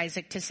son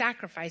Isaac to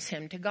sacrifice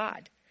him to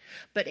God.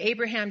 But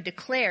Abraham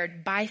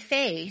declared by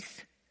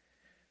faith,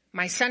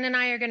 my son and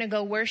I are going to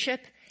go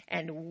worship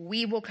and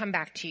we will come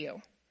back to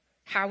you.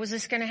 How is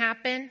this going to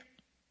happen?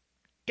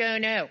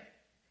 Don't know.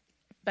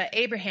 But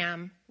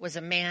Abraham was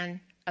a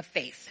man of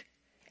faith,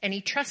 and he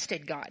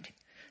trusted God,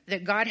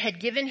 that God had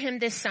given him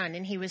this son,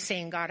 and he was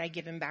saying, God, I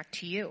give him back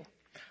to you.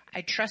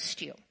 I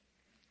trust you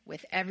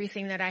with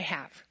everything that I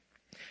have.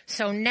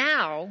 So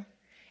now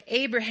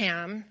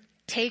Abraham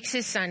takes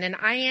his son, and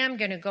I am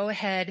going to go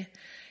ahead.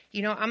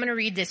 I'm going to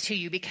read this to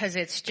you because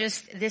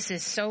this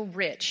is so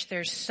rich.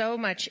 There's so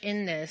much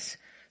in this.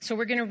 So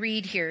we're going to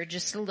read here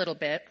just a little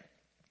bit.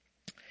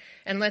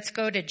 And let's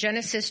go to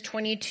Genesis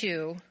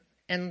 22,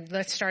 and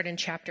let's start in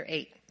chapter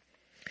 8.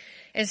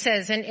 It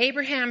says, and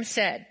Abraham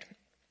said,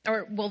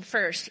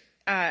 first,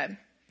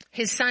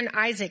 his son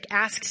Isaac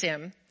asks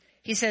him,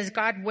 he says,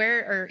 God,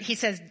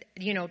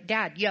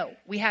 Dad,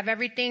 we have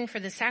everything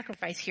for the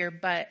sacrifice here,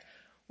 but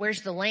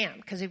where's the lamb?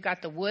 Because we've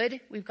got the wood,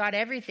 we've got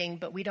everything,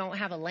 but we don't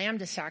have a lamb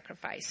to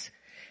sacrifice.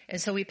 And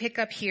so we pick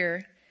up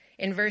here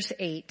in verse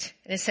 8,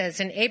 and it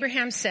says, and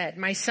Abraham said,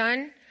 my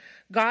son,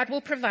 God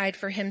will provide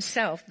for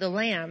himself the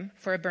lamb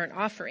for a burnt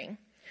offering.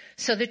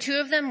 So the two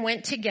of them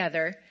went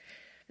together.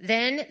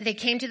 Then they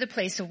came to the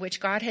place of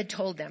which God had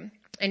told them.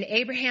 And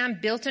Abraham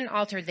built an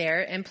altar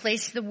there and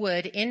placed the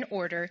wood in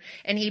order.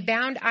 And he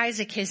bound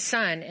Isaac his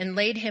son and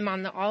laid him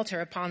on the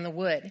altar upon the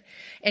wood.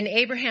 And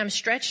Abraham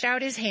stretched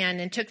out his hand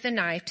and took the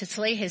knife to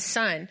slay his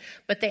son.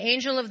 But the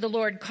angel of the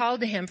Lord called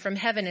to him from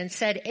heaven and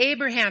said,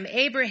 Abraham,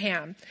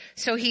 Abraham.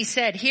 So he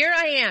said, here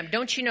I am.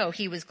 Don't you know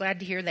he was glad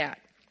to hear that?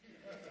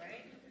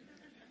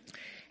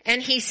 And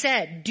he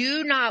said,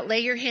 do not lay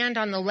your hand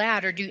on the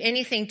lad or do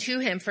anything to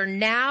him, for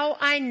now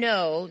I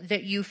know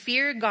that you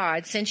fear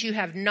God, since you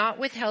have not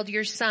withheld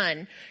your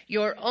son,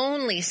 your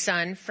only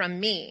son,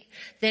 from me.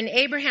 Then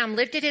Abraham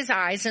lifted his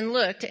eyes and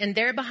looked, and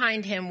there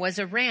behind him was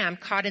a ram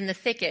caught in the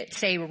thicket.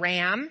 Say,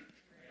 ram.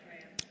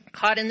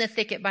 Caught in the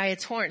thicket by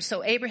its horns.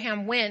 So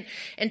Abraham went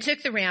and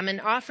took the ram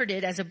and offered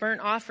it as a burnt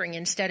offering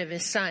instead of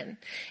his son.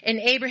 And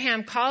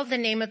Abraham called the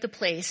name of the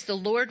place, the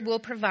Lord will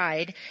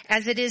provide,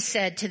 as it is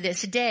said to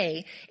this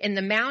day, in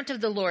the mount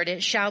of the Lord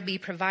it shall be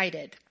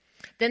provided.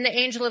 Then the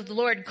angel of the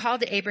Lord called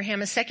to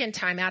Abraham a second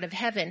time out of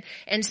heaven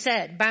and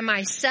said, by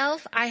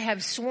myself I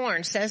have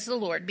sworn, says the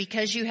Lord,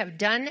 because you have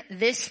done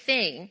this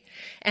thing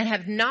and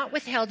have not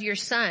withheld your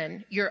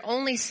son, your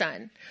only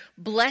son.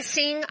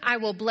 Blessing I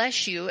will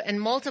bless you,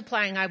 and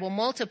multiplying I will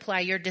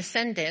multiply your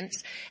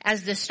descendants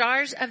as the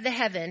stars of the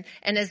heaven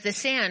and as the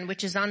sand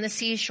which is on the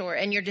seashore,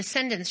 and your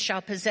descendants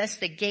shall possess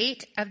the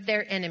gate of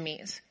their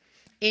enemies.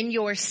 In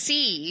your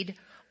seed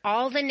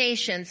all the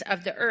nations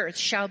of the earth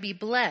shall be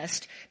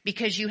blessed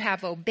because you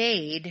have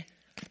obeyed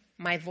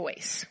my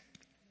voice.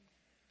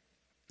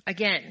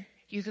 Again,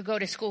 you could go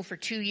to school for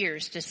 2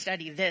 years to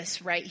study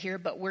this right here,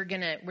 but we're going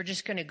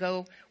to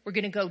go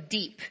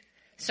deep.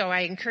 So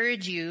I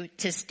encourage you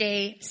to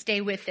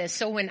stay with this.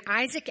 So when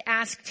Isaac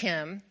asked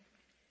him,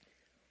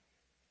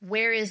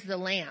 where is the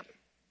lamb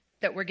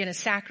that we're going to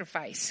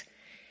sacrifice?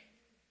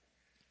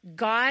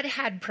 God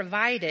had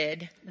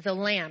provided the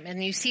lamb.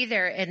 And you see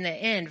there in the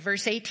end,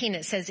 verse 18,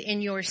 it says,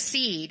 in your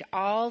seed,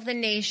 all the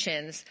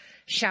nations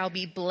shall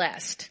be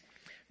blessed.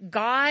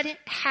 God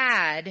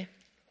had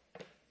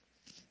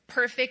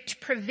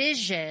perfect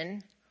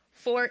provision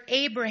for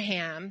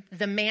Abraham,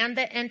 the man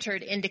that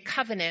entered into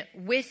covenant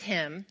with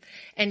him.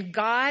 And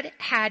God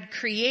had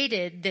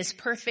created this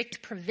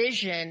perfect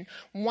provision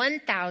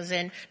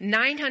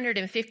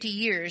 1,950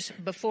 years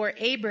before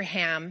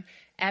Abraham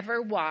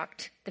ever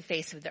walked the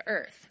face of the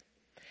earth.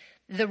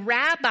 The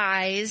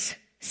rabbis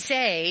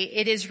say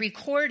it is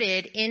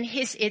recorded in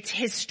its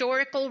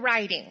historical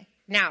writing.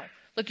 Now,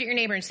 look at your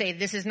neighbor and say,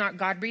 this is not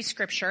God-breathed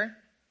scripture.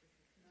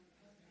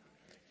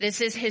 This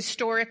is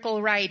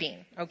historical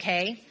writing,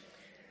 okay?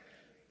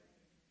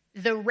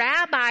 The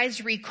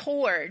rabbis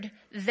record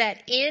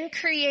that in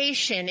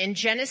creation, in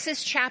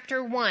Genesis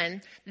chapter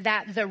 1,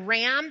 that the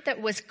ram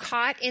that was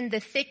caught in the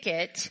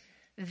thicket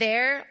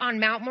there on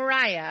Mount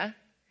Moriah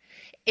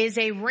is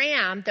a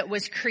ram that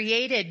was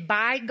created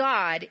by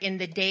God in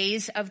the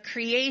days of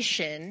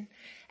creation,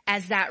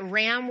 as that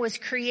ram was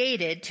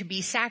created to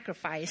be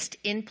sacrificed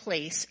in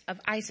place of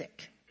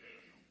Isaac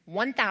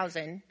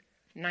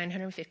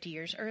 1,950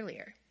 years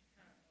earlier.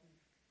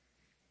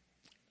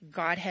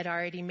 God had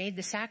already made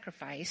the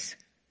sacrifice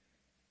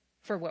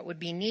for what would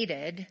be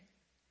needed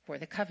for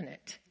the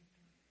covenant.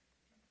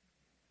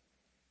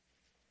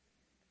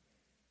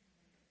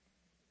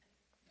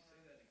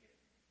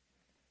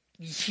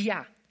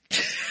 Yeah.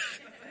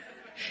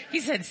 He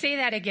said, say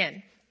that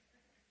again.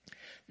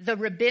 The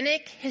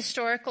rabbinic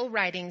historical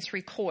writings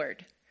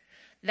record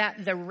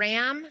that the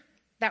ram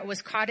that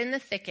was caught in the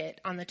thicket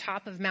on the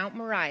top of Mount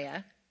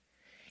Moriah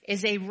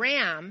is a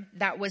ram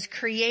that was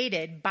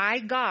created by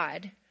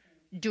God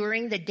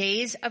during the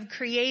days of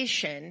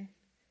creation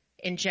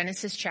in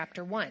Genesis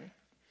chapter 1.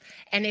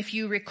 And if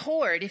you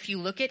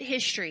look at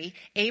history,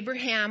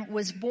 Abraham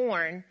was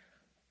born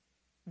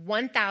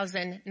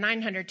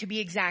 1,900 to be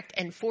exact,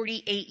 and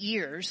 48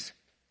 years,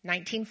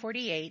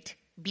 1948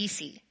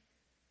 BC.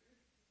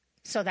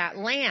 So that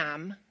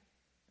lamb,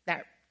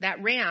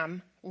 that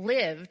ram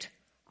lived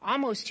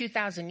almost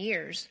 2,000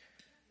 years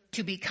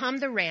to become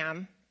the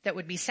ram that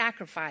would be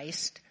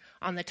sacrificed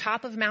on the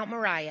top of Mount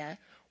Moriah,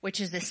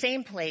 which is the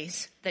same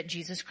place that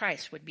Jesus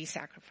Christ would be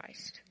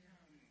sacrificed.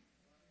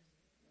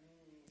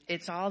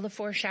 It's all the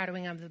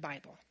foreshadowing of the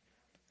Bible.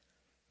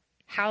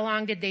 How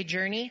long did they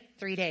journey?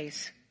 3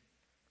 days.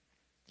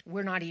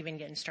 We're not even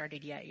getting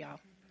started yet, y'all.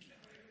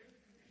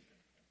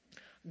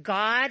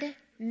 God,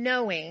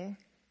 knowing,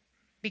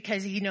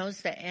 because he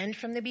knows the end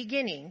from the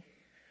beginning,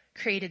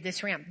 created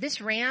this ram.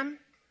 This ram,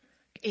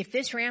 if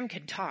this ram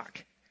could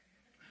talk,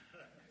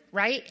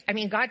 right? I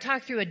mean, God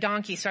talked through a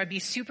donkey, so I'd be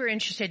super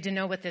interested to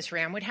know what this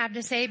ram would have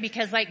to say,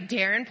 because like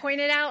Darren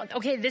pointed out,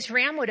 okay, this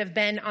ram would have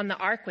been on the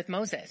ark with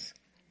Moses.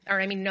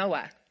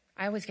 Noah.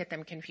 I always get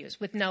them confused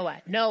with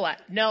Noah.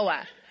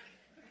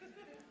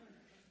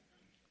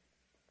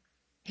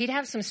 He'd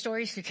have some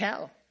stories to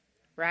tell,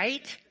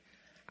 right?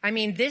 I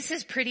mean, this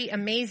is pretty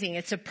amazing.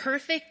 It's a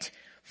perfect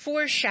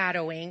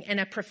foreshadowing and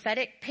a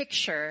prophetic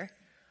picture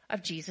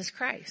of Jesus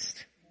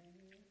Christ.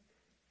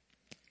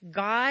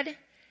 God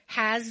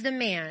has the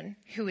man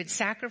who would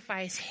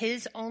sacrifice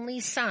his only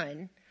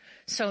son.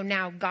 So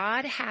now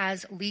God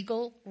has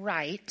legal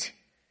right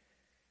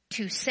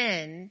to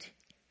send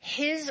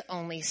his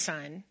only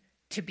son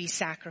to be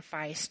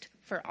sacrificed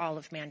for all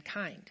of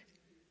mankind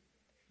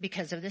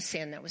because of the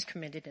sin that was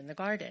committed in the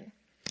garden.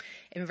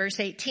 In verse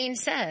 18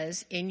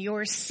 says, in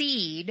your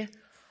seed,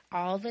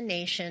 all the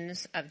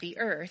nations of the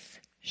earth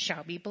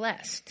shall be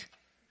blessed.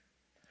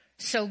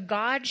 So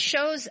God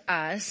shows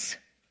us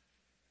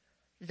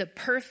the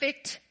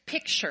perfect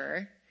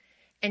picture,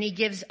 and he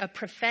gives a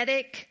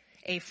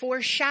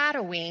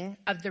foreshadowing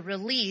of the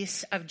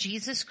release of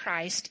Jesus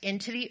Christ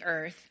into the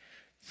earth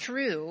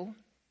through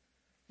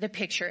the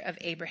picture of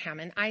Abraham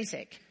and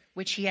Isaac,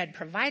 which he had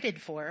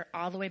provided for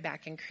all the way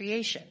back in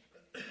creation.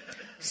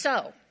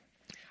 So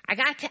I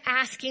got to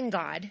asking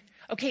God,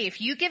 okay,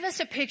 if you give us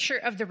a picture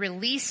of the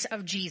release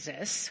of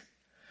Jesus,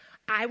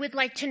 I would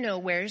like to know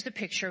where's the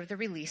picture of the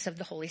release of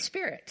the Holy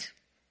Spirit.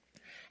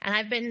 And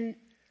I've been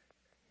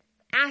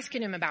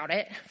asking him about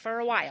it for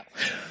a while.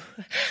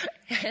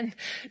 And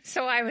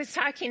so I was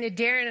talking to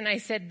Darren and I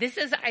said,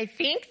 I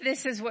think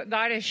this is what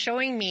God is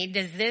showing me.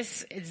 Does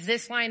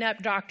this line up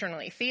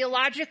doctrinally?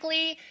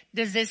 Theologically,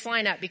 does this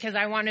line up? Because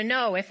I want to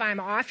know if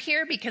I'm off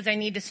here because I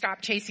need to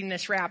stop chasing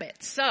this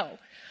rabbit. So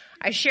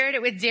I shared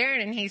it with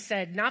Darren and he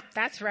said, nope,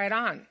 that's right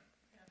on.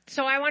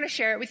 So I want to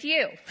share it with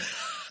you.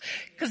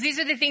 Because these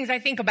are the things I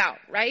think about,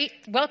 right?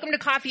 Welcome to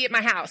coffee at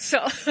my house.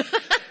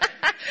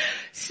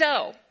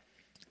 So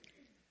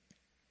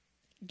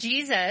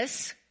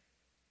Jesus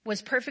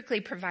was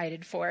perfectly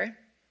provided for.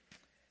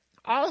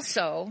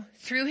 Also,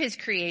 through his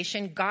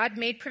creation, God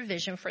made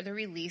provision for the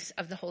release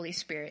of the Holy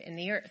Spirit in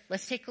the earth.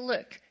 Let's take a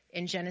look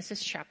in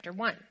Genesis chapter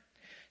 1,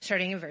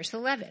 starting in verse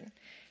 11. It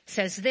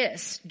says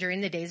this, during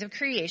the days of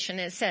creation,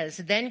 it says,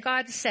 then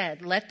God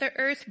said, let the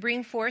earth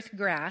bring forth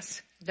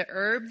grass, the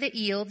herb that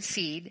yields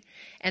seed,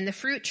 and the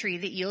fruit tree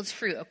that yields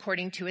fruit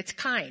according to its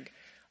kind.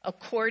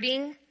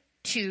 According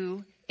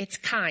to its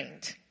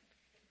kind.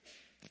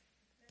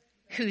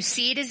 Whose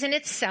seed is in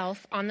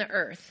itself on the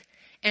earth.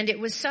 And it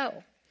was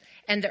so.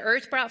 And the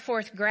earth brought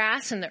forth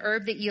grass and the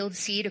herb that yields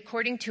seed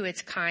according to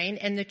its kind,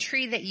 and the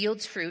tree that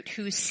yields fruit,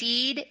 whose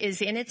seed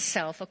is in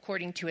itself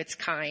according to its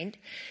kind.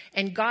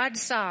 And God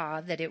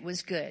saw that it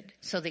was good.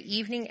 So the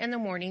evening and the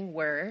morning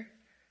were,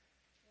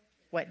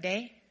 what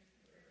day?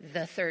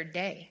 The third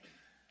day.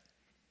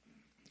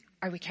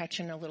 Are we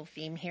catching a little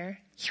theme here?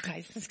 You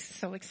guys, this is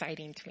so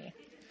exciting to me.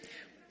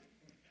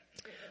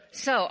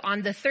 So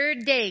on the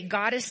third day,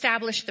 God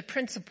established the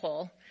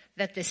principle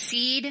that the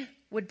seed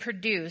would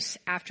produce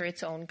after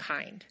its own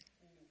kind.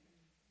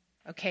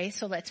 Okay,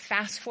 so let's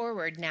fast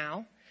forward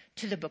now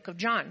to the book of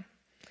John.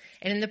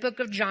 And in the book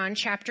of John,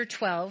 chapter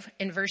 12,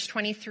 in verse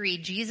 23,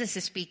 Jesus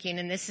is speaking,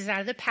 and this is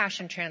out of the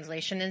Passion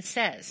Translation, and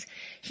says,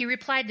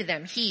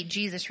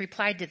 Jesus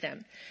replied to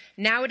them,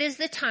 now it is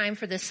the time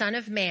for the Son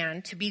of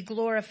Man to be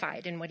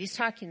glorified. And what he's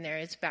talking there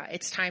is about,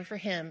 it's time for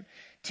him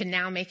to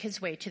now make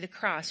his way to the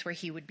cross where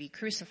he would be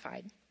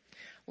crucified.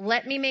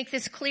 Let me make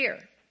this clear.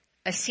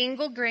 A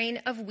single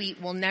grain of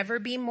wheat will never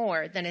be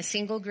more than a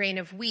single grain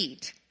of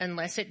wheat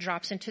unless it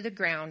drops into the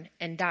ground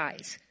and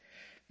dies.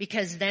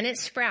 Because then it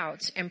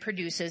sprouts and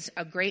produces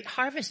a great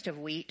harvest of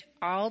wheat,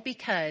 all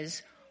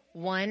because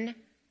one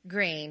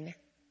grain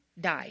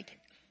died.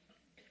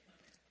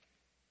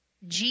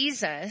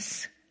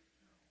 Jesus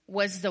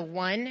was the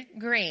one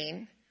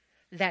grain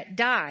that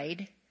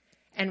died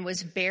and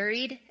was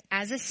buried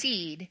as a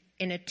seed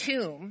in a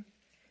tomb.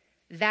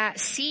 That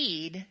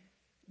seed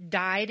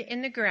died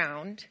in the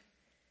ground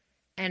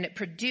and it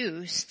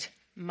produced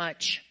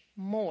much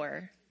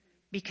more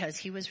because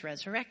he was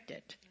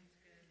resurrected.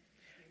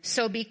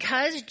 So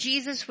because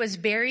Jesus was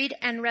buried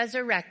and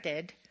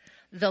resurrected,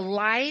 the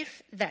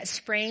life that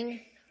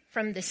sprang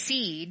from the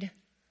seed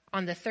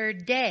on the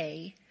third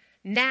day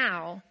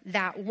now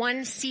that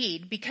one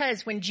seed,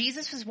 because when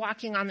Jesus was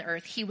walking on the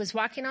earth, he was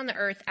walking on the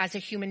earth as a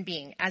human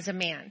being, as a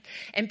man.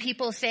 And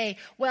people say,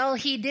 well,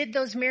 he did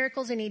those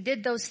miracles and he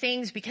did those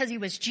things because he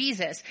was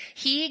Jesus.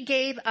 He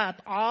gave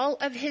up all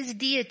of his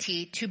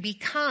deity to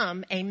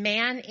become a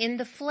man in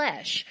the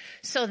flesh,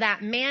 so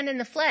that man in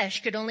the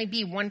flesh could only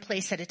be one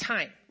place at a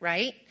time,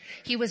 right?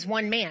 He was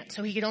one man,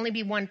 so he could only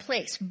be one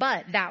place.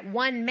 But that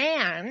one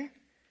man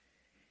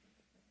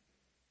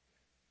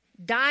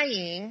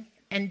dying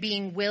and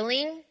being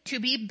willing to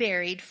be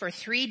buried for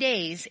 3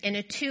 days in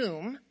a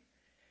tomb,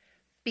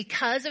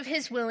 because of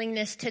his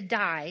willingness to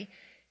die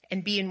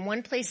and be in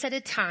one place at a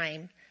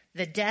time,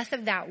 the death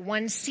of that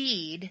one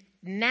seed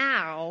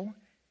now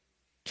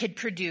could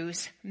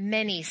produce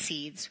many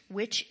seeds,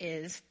 which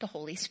is the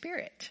Holy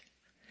Spirit.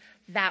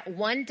 That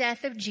one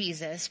death of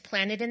Jesus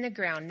planted in the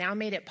ground now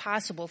made it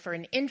possible for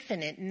an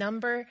infinite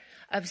number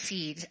of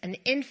seeds, an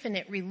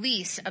infinite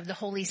release of the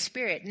Holy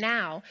Spirit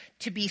now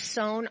to be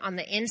sown on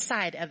the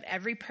inside of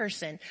every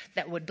person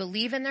that would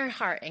believe in their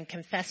heart and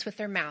confess with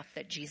their mouth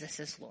that Jesus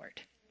is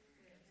Lord.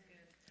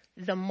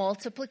 The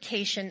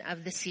multiplication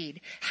of the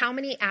seed. How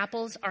many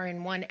apples are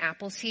in one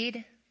apple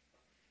seed?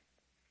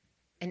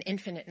 An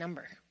infinite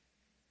number.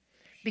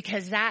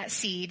 Because that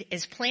seed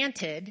is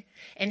planted,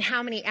 and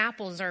how many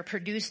apples are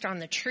produced on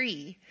the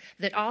tree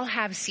that all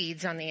have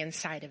seeds on the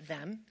inside of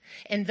them,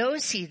 and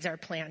those seeds are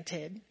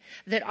planted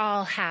that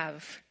all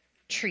have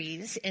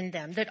trees in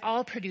them that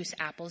all produce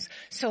apples.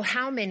 So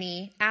how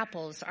many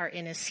apples are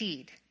in a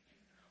seed?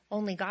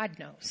 Only God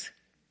knows.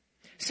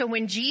 So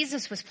when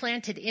Jesus was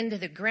planted into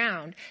the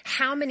ground,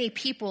 how many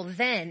people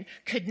then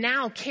could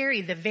now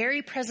carry the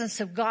very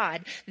presence of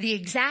God, the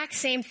exact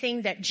same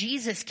thing that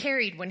Jesus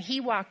carried when he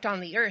walked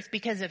on the earth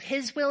because of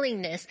his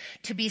willingness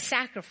to be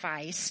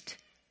sacrificed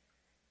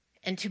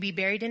and to be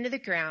buried into the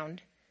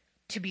ground,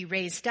 to be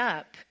raised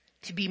up,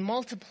 to be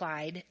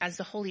multiplied as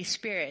the Holy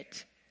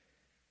Spirit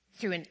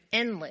through an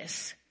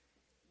endless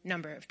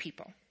number of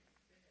people.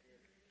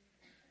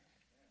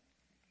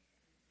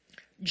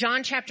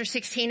 John chapter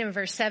 16 and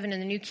verse 7 in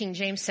the New King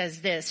James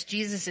says this.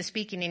 Jesus is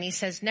speaking and he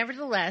says,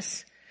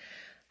 nevertheless,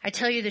 I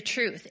tell you the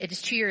truth. It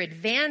is to your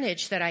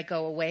advantage that I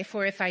go away.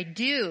 For if I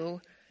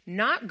do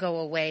not go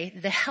away,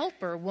 the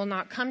helper will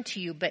not come to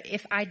you. But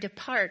if I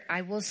depart,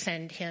 I will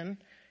send him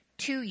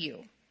to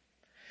you.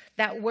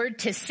 That word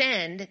to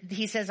send,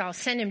 he says, I'll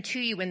send him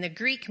to you. In the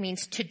Greek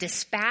means to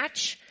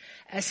dispatch,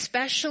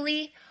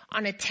 especially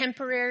on a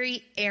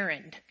temporary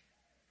errand.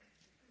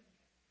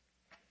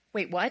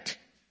 Wait, what?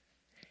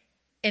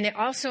 And it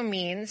also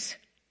means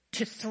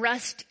to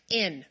thrust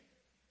in.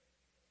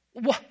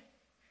 Whoa.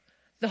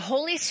 The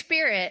Holy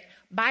Spirit,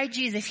 by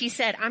Jesus, he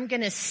said, I'm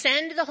going to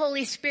send the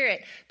Holy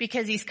Spirit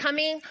because he's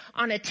coming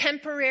on a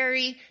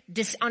temporary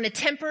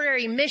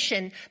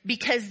mission,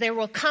 because there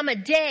will come a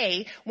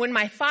day when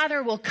my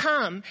Father will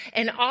come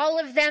and all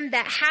of them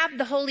that have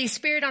the Holy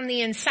Spirit on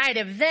the inside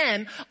of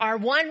them are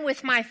one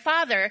with my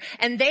Father,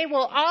 and they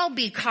will all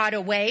be caught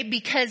away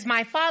because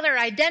my Father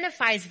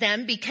identifies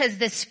them, because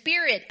the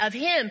Spirit of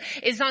him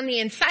is on the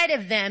inside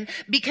of them,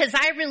 because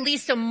I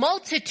released a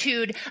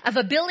multitude of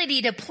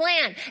ability to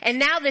plant, and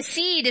now the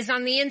seed is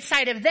on the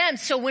inside of them.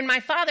 So when my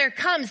Father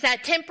comes,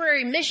 that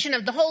temporary mission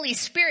of the Holy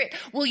Spirit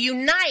will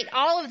unite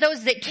all of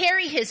those that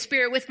carry his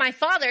Spirit with my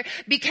Father,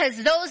 because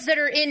those that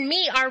are in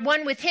me are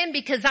one with him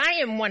because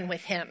I am one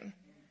with him.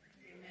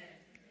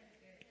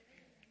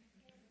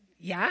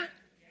 Yeah?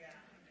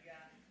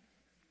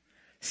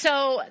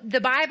 So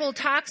the Bible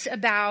talks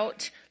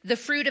about the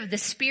fruit of the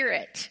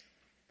Spirit.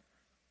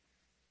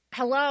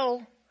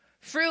 Hello?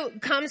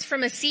 Fruit comes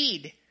from a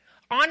seed.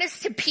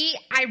 Honest to Pete,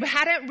 I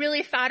hadn't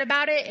really thought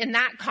about it in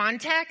that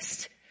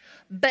context,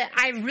 but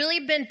I've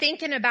really been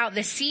thinking about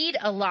the seed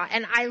a lot.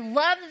 And I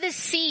love the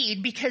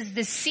seed because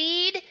the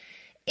seed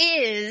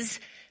is,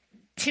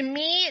 to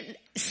me,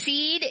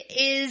 seed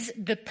is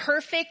the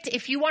perfect,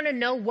 if you want to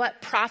know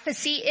what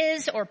prophecy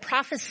is or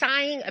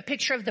prophesying, a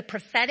picture of the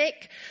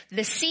prophetic,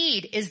 the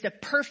seed is the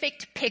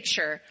perfect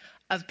picture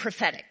of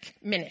prophetic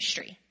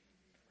ministry.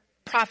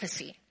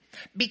 Prophecy.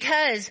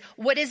 Because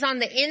what is on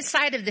the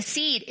inside of the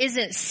seed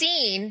isn't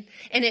seen,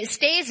 and it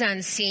stays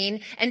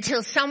unseen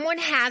until someone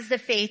has the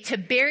faith to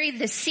bury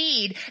the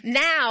seed.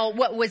 Now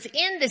what was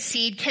in the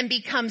seed can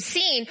become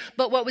seen,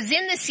 but what was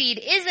in the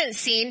seed isn't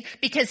seen,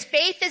 because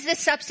faith is the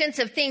substance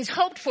of things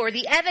hoped for,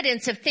 the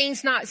evidence of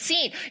things not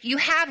seen. You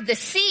have the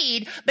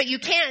seed, but you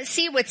can't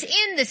see what's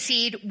in the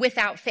seed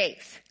without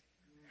faith.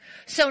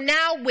 So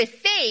now with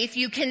faith,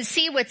 you can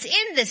see what's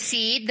in the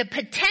seed. The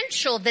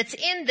potential that's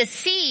in the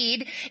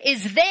seed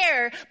is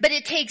there, but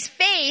it takes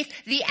faith,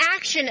 the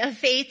action of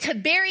faith, to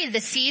bury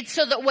the seed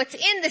so that what's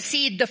in the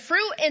seed, the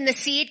fruit in the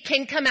seed,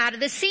 can come out of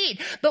the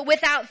seed. But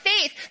without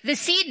faith, the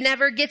seed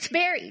never gets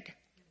buried.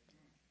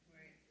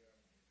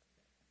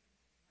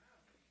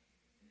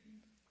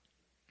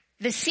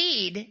 The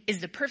seed is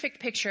the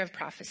perfect picture of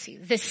prophecy.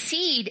 The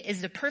seed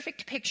is the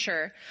perfect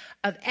picture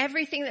of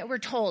everything that we're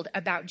told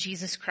about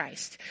Jesus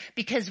Christ.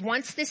 Because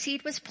once the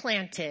seed was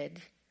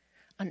planted,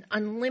 an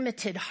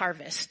unlimited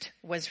harvest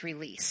was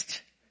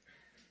released.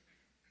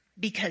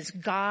 because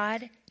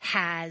God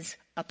has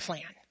a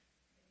plan.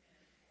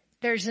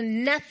 There is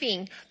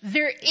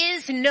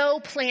no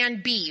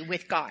plan B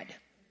with God.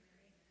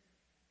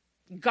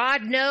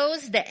 God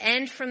knows the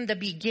end from the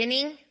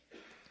beginning,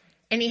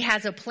 and he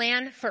has a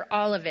plan for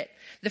all of it.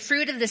 The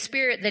fruit of the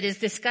Spirit that is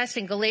discussed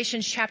in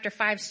Galatians chapter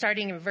 5,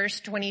 starting in verse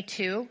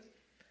 22,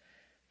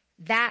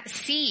 that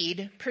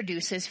seed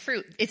produces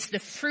fruit. It's the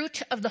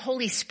fruit of the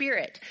Holy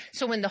Spirit.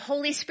 So when the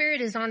Holy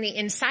Spirit is on the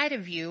inside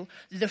of you,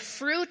 the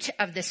fruit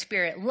of the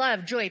Spirit,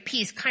 love, joy,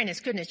 peace, kindness,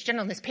 goodness,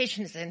 gentleness,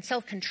 patience, and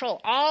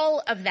self-control,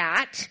 all of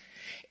that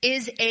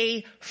is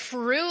a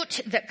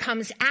fruit that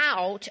comes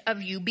out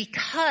of you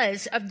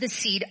because of the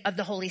seed of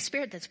the Holy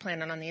Spirit that's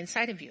planted on the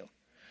inside of you.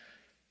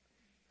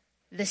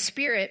 The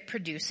Spirit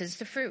produces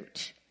the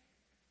fruit.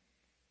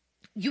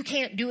 You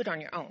can't do it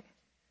on your own.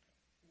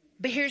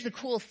 But here's the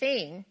cool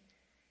thing,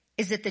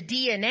 is that the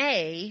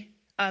DNA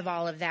of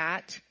all of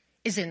that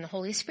is in the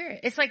Holy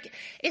Spirit. It's like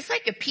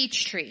a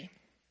peach tree.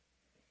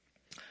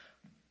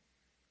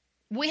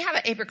 We have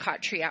an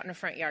apricot tree out in the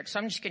front yard, so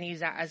I'm just going to use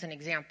that as an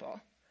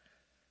example.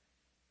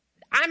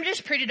 I'm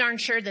just pretty darn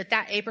sure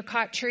that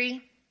apricot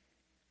tree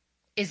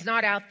is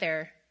not out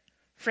there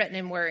fretting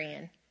and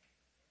worrying.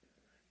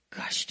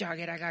 Gosh, dog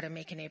it, I got to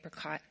make an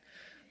apricot.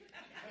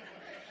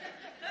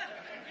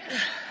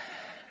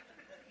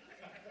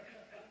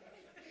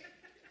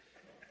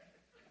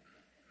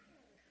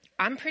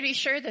 I'm pretty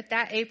sure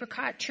that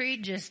apricot tree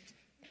just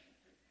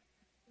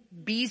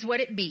bees what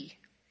it be.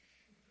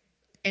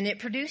 And it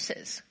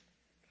produces.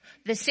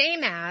 The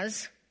same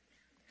as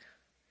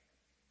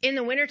in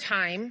the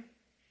wintertime,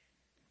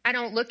 I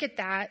don't look at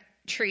that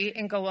tree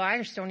and go, well, I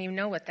just don't even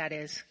know what that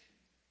is.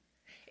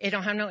 It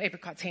don't have no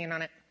apricots hanging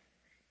on it.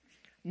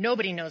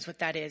 Nobody knows what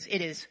that is.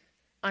 It is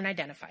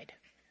unidentified.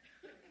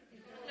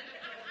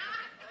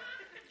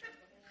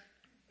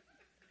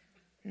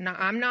 No,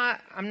 I'm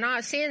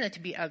not saying that to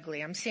be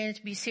ugly. I'm saying it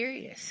to be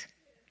serious.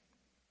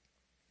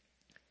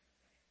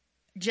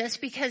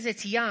 Just because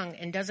it's young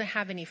and doesn't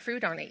have any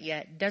fruit on it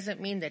yet doesn't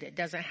mean that it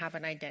doesn't have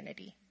an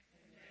identity.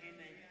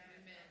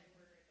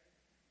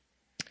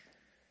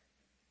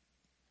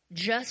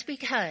 Just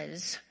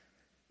because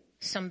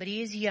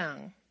somebody is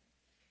young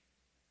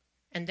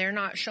and they're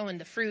not showing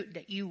the fruit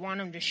that you want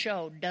them to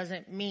show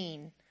doesn't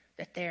mean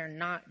that they are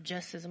not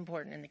just as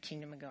important in the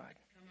kingdom of God.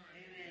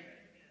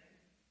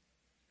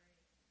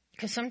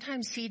 Because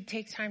sometimes seed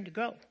takes time to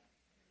grow.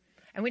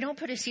 And we don't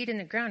put a seed in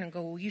the ground and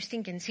go, well, you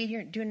stinking seed, you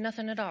aren't doing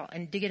nothing at all,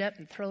 and dig it up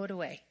and throw it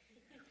away.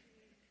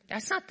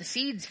 That's not the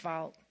seed's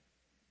fault.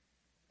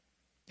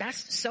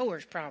 That's the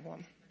sower's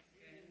problem.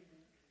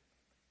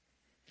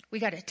 We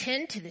got to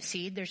tend to the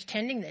seed. There's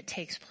tending that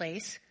takes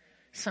place.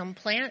 Some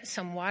plant,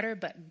 some water,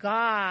 but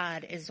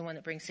God is the one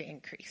that brings the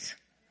increase.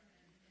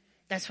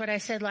 That's what I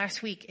said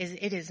last week, is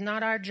it is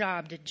not our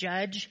job to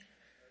judge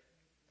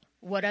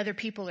what other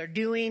people are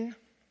doing.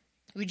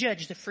 We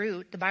judge the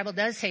fruit. The Bible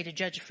does say to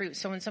judge fruit.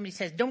 So when somebody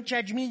says, don't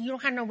judge me, you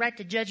don't have no right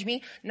to judge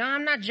me. No,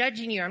 I'm not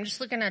judging you. I'm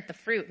just looking at the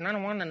fruit, and I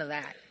don't want none of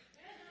that.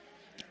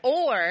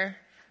 Or,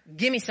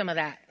 give me some of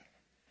that.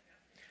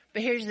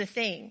 But here's the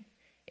thing,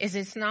 is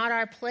it's not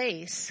our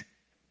place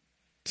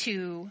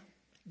to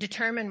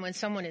determine when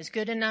someone is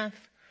good enough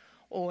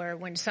or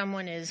when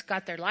someone has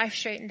got their life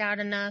straightened out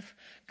enough.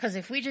 Because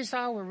if we just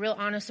all were real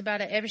honest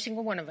about it, every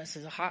single one of us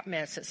is a hot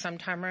mess at some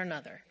time or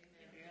another.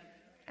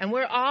 And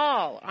we're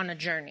all on a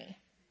journey.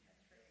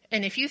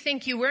 And if you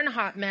think you were in a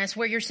hot mess,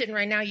 where you're sitting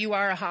right now, you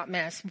are a hot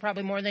mess.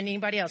 Probably more than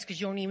anybody else, because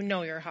you don't even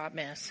know you're a hot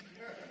mess.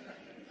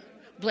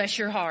 Bless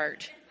your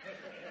heart.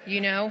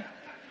 You know?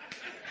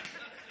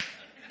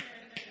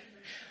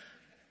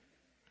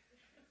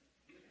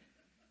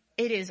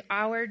 It is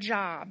our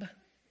job,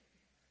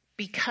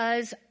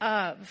 because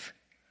of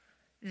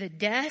the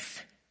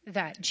death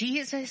that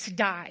Jesus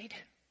died,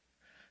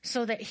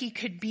 so that he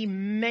could be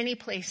many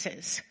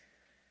places,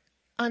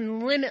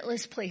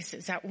 unlimitless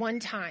places at one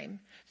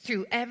time,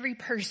 through every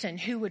person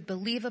who would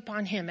believe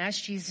upon him as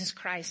Jesus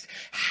Christ,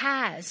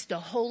 has the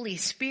Holy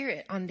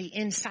Spirit on the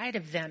inside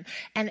of them.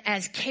 And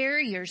as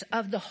carriers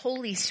of the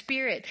Holy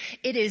Spirit,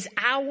 it is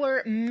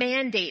our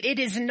mandate. It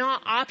is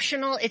not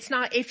optional. It's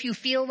not if you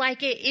feel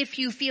like it, if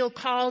you feel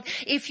called,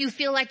 if you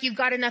feel like you've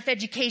got enough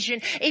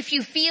education, if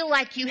you feel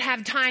like you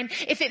have time,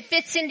 if it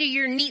fits into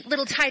your neat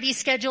little tidy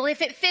schedule,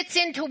 if it fits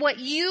into what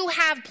you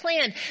have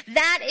planned.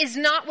 That is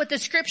not what the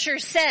scripture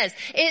says.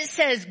 It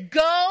says,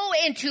 go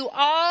into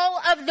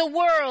all of the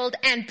world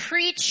and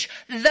preach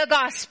the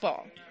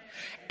gospel.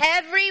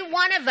 Every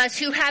one of us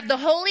who have the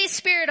Holy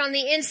Spirit on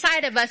the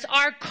inside of us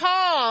are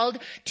called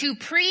to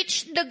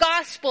preach the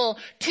gospel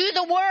to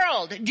the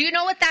world. Do you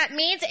know what that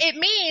means? It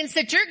means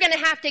that you're going to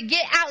have to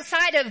get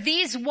outside of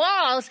these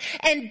walls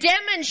and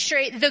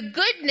demonstrate the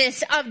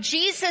goodness of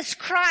Jesus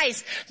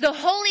Christ, the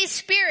Holy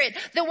Spirit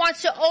that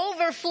wants to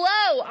overflow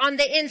on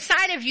the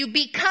inside of you.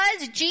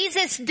 Because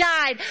Jesus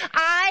died,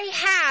 I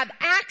have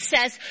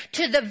access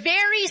to the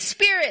very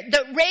Spirit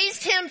that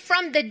raised him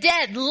from the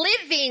dead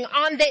living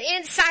on the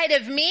inside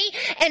of me.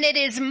 And it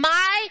is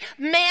my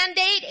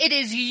mandate, it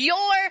is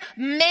your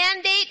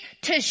mandate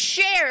to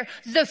share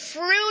the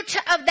fruit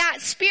of that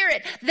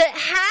Spirit that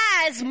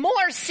has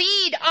more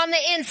seed on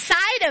the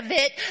inside of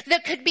it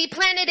that could be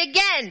planted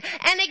again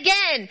and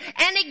again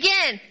and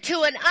again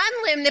to an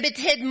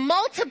unlimited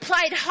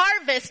multiplied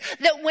harvest,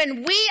 that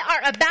when we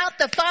are about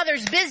the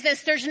Father's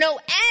business, there's no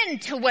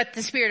end to what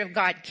the Spirit of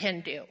God can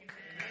do.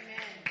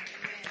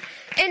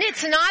 And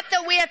it's not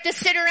that we have to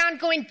sit around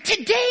going,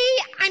 today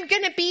I'm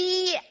going to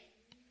be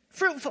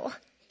fruitful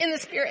in the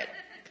Spirit.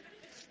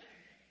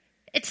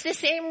 It's the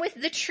same with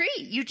the tree.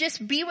 You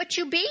just be what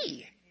you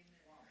be.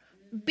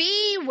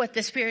 Be what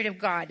the Spirit of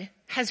God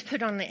has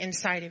put on the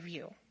inside of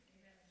you.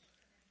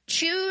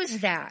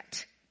 Choose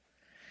that.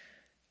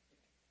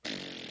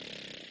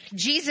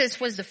 Jesus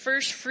was the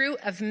first fruit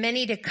of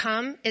many to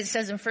come. It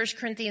says in 1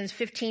 Corinthians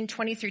 15,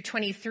 20 through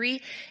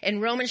 23. In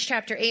Romans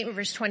chapter 8,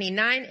 verse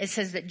 29, it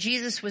says that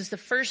Jesus was the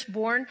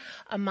firstborn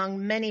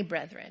among many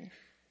brethren.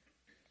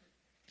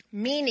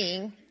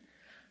 Meaning,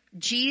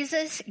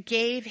 Jesus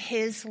gave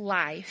his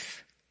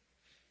life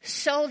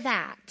so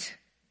that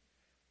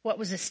what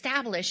was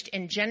established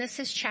in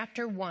Genesis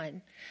chapter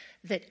 1,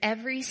 that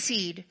every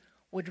seed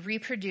would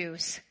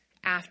reproduce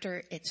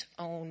after its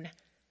own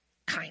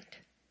kind.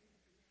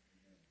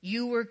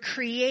 You were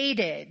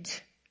created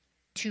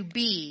to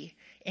be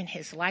in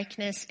his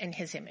likeness and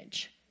his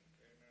image.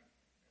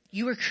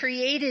 You were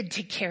created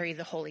to carry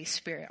the Holy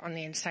Spirit on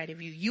the inside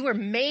of you. You were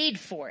made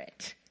for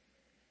it.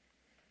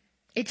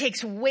 It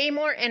takes way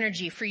more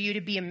energy for you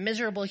to be a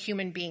miserable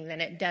human being than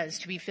it does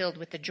to be filled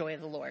with the joy of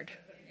the Lord.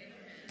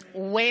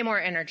 Way more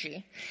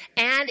energy.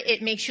 And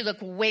it makes you look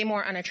way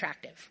more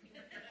unattractive.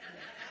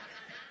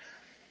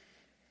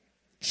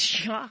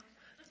 Yeah.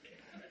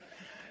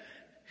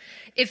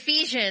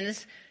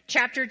 Ephesians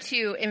chapter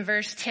 2 in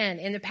verse 10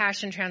 in the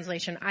Passion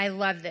Translation. I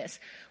love this.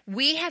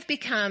 We have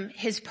become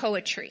his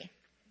poetry,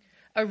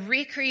 a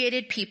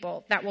recreated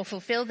people that will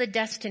fulfill the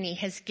destiny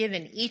has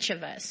given each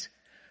of us.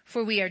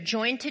 For we are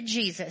joined to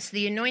Jesus,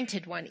 the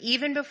Anointed One.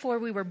 Even before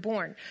we were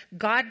born,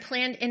 God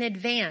planned in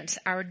advance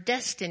our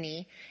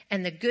destiny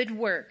and the good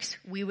works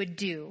we would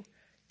do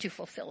to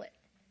fulfill it.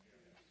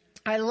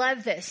 I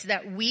love this,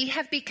 that we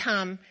have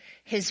become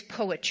his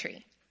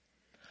poetry.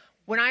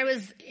 When I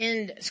was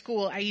in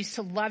school, I used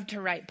to love to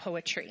write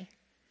poetry.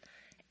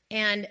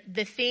 And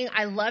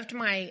I loved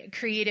my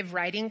creative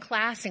writing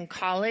class in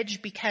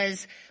college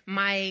because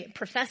my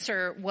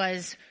professor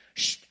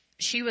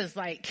she was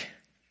like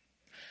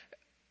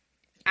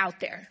out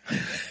there.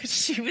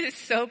 She was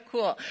so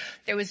cool.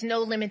 There was no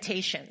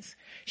limitations.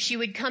 She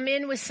would come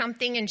in with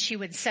something and she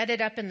would set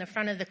it up in the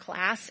front of the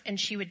class and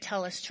she would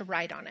tell us to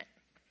write on it.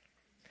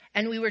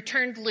 And we were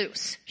turned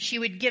loose. She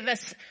would give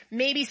us,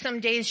 maybe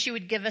some days she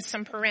would give us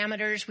some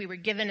parameters. We were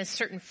given a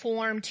certain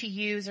form to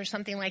use or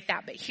something like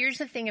that. But here's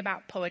the thing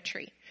about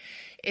poetry,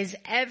 is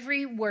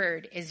every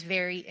word is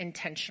very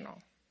intentional.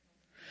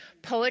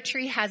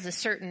 Poetry has a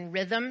certain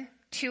rhythm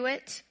to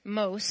it.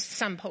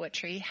 Some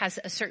poetry has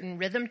a certain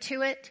rhythm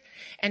to it.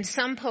 And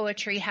some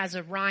poetry has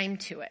a rhyme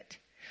to it.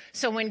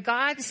 So when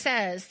God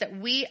says that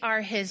we are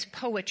his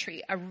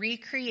poetry, a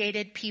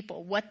recreated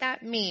people, what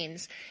that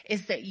means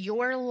is that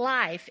your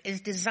life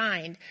is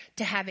designed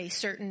to have a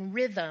certain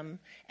rhythm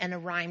and a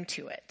rhyme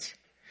to it.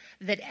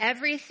 That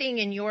everything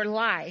in your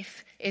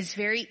life is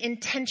very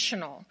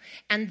intentional,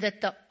 and that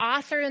the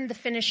author and the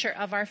finisher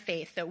of our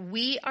faith, that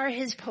we are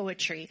his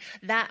poetry,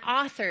 that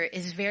author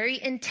is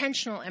very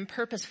intentional and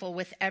purposeful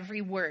with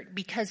every word,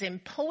 because in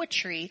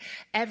poetry,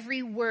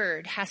 every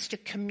word has to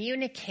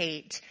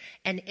communicate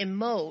and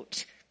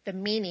emote the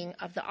meaning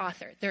of the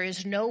author. There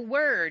is no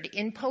word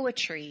in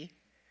poetry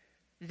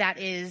that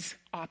is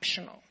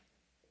optional.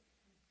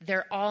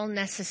 They're all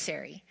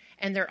necessary.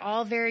 And they're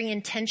all very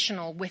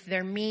intentional with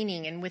their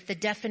meaning and with the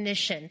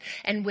definition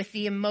and with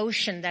the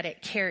emotion that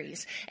it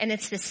carries. And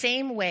it's the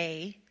same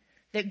way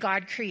that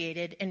God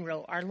created and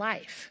wrote our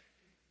life,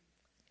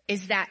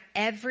 is that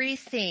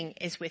everything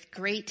is with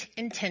great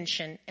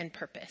intention and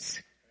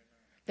purpose.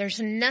 There's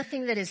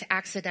nothing that is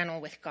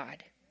accidental with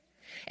God.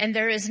 And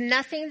there is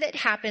nothing that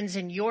happens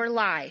in your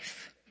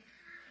life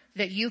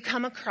that you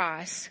come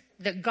across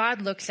that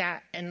God looks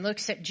at and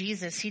looks at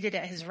Jesus seated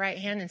at his right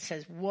hand and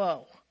says,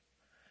 whoa.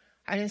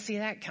 I didn't see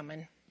that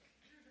coming.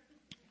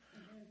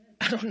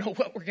 I don't know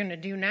what we're going to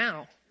do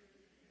now.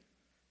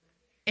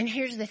 And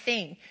here's the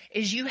thing,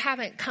 is you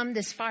haven't come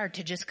this far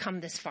to just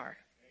come this far.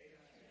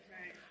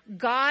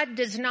 God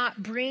does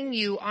not bring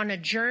you on a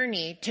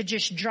journey to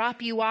just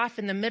drop you off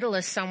in the middle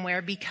of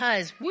somewhere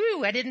because,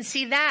 woo, I didn't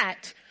see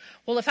that.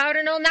 Well, if I would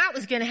have known that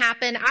was going to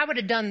happen, I would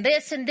have done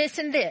this and this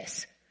and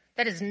this.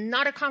 That is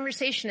not a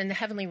conversation in the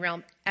heavenly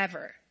realm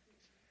ever.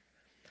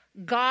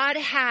 God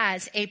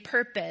has a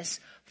purpose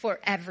for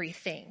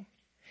everything.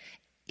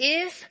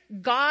 If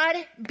God,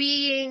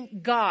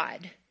 being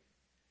God,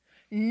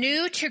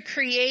 knew to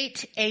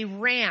create a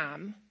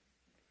ram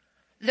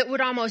that would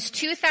almost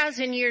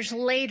 2,000 years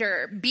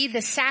later be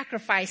the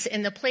sacrifice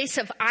in the place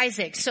of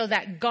Isaac so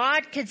that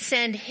God could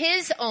send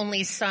his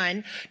only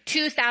son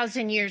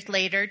 2,000 years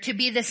later to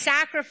be the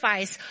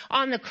sacrifice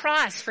on the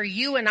cross for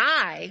you and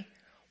I,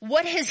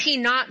 what has he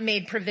not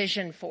made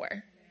provision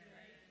for?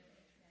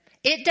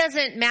 It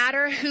doesn't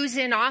matter who's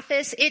in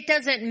office. It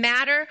doesn't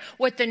matter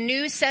what the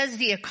news says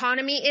the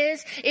economy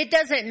is. It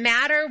doesn't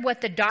matter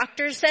what the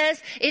doctor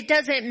says. It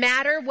doesn't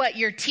matter what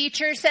your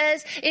teacher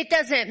says. It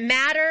doesn't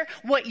matter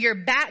what your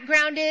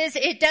background is.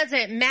 It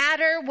doesn't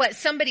matter what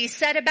somebody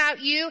said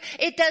about you.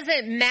 It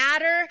doesn't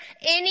matter.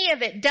 Any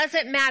of it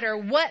doesn't matter.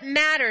 What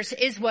matters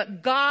is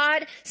what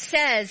God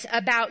says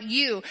about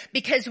you.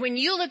 Because when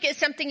you look at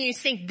something, you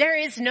think, there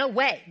is no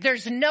way.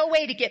 There's no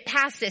way to get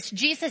past this.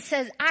 Jesus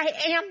says, I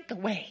am the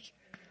way.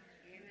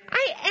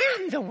 I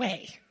am the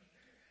way.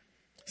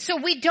 So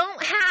we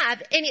don't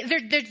have any,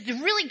 there's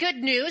really good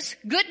news.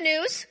 Good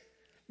news.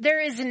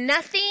 There is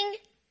nothing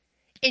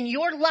in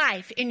your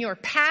life, in your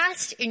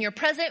past, in your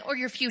present, or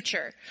your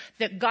future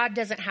that God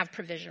doesn't have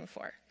provision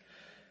for.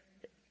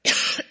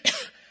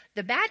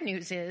 The bad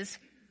news is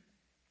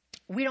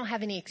we don't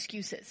have any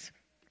excuses.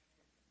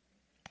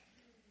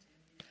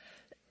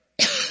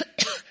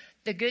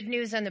 The good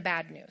news and the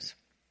bad news.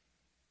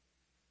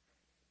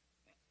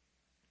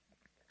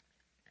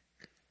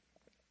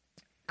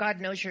 God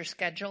knows your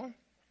schedule.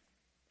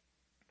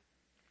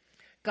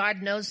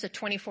 God knows the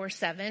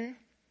 24/7.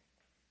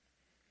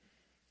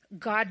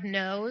 God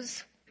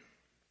knows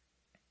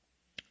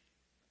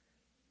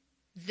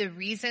the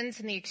reasons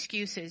and the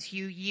excuses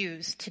you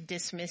use to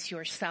dismiss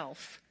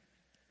yourself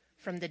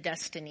from the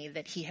destiny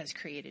that He has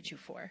created you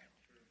for.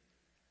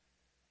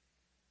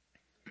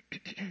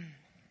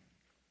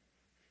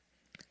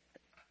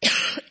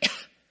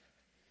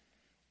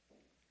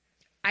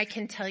 I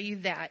can tell you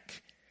that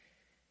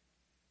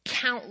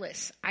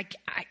countless, I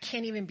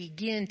can't even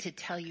begin to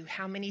tell you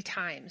how many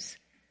times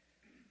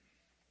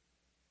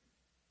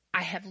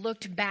I have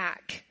looked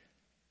back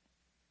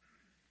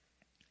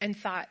and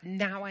thought,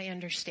 now I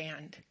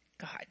understand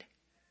God.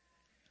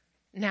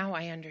 Now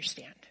I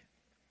understand.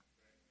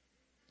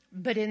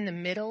 But in the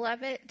middle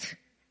of it,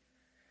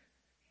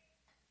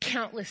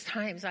 countless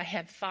times I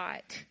have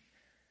thought,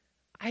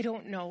 I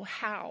don't know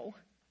how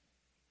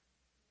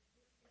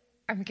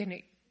I'm going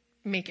to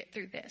make it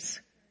through this.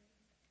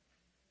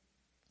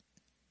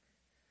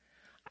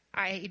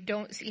 I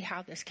don't see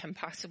how this can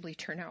possibly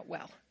turn out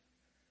well.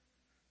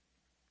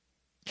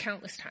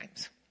 Countless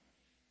times.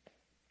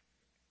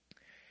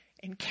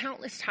 And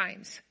countless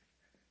times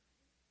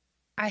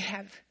I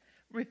have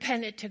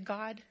repented to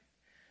God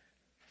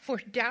for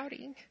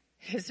doubting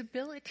His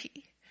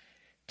ability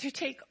to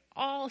take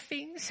all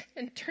things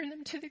and turn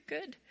them to the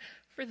good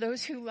for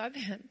those who love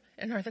Him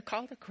and are the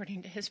called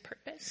according to His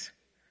purpose.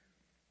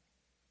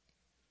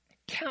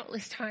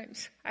 Countless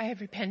times I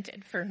have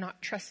repented for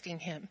not trusting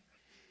Him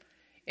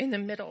in the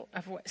middle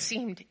of what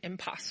seemed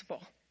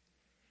impossible.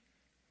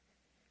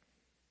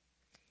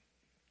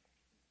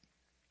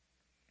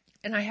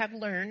 And I have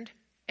learned,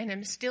 and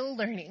am still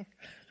learning,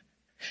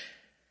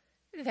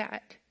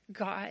 that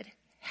God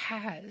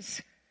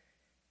has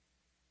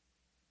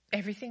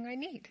everything I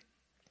need.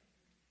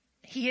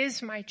 He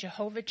is my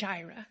Jehovah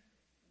Jireh,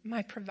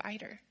 my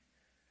provider.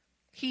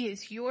 He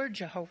is your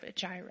Jehovah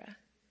Jireh.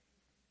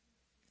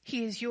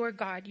 He is your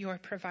God, your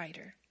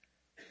provider.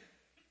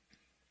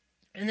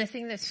 And the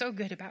thing that's so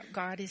good about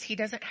God is He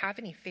doesn't have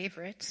any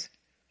favorites.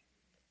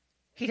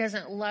 He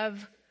doesn't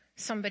love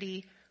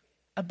somebody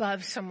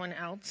above someone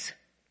else.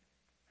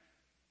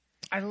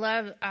 I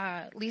love,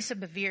 Lisa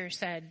Bevere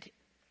said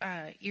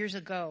years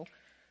ago,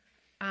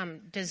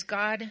 does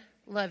God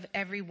love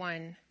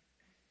everyone?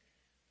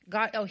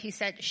 She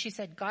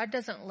said, God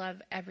doesn't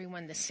love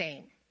everyone the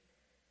same.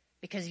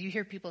 Because you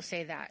hear people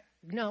say that.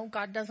 No,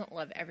 God doesn't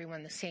love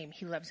everyone the same.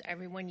 He loves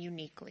everyone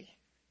uniquely.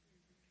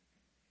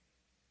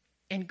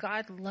 And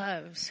God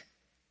loves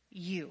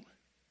you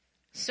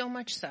so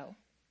much so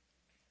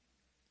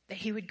that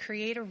He would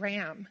create a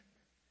ram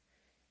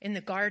in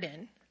the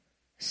garden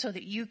so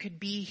that you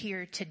could be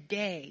here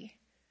today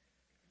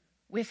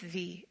with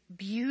the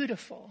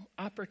beautiful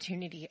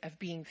opportunity of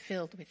being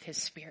filled with His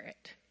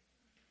Spirit.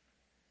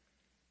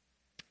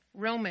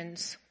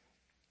 Romans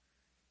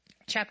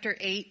chapter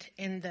 8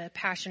 in the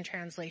Passion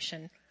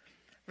Translation,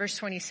 verse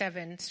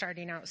 27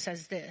 starting out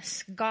says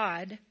this: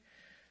 God,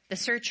 the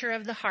searcher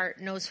of the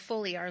heart, knows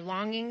fully our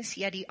longings,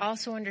 yet He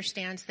also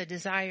understands the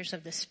desires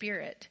of the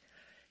Spirit,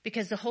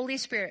 because the Holy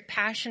Spirit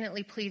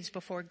passionately pleads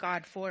before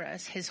God for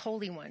us, His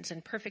holy ones,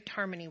 in perfect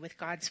harmony with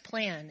God's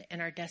plan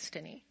and our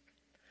destiny.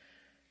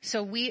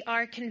 So we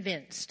are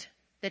convinced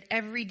that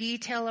every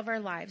detail of our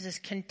lives is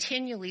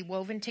continually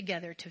woven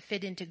together to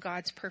fit into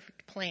God's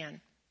perfect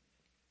plan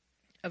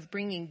of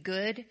bringing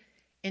good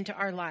into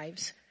our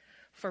lives.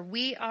 For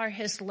we are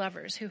His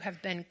lovers who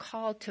have been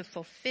called to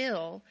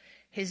fulfill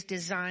His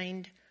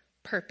designed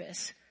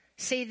purpose.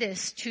 Say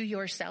this to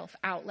yourself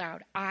out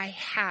loud: I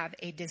have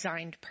a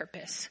designed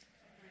purpose.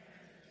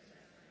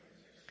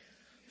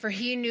 For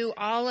He knew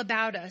all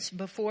about us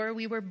before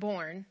we were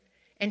born,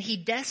 and He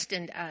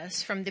destined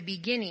us from the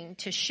beginning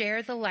to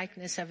share the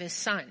likeness of His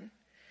Son.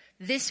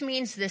 This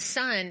means the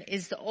Son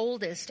is the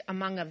oldest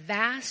among a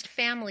vast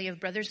family of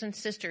brothers and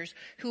sisters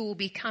who will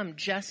become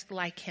just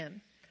like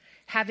Him.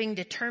 Having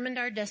determined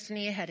our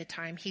destiny ahead of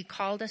time, he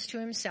called us to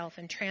himself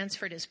and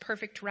transferred his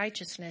perfect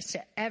righteousness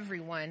to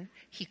everyone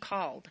he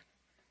called.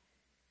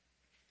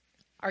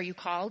 Are you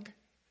called?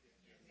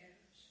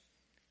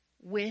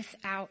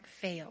 Without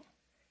fail.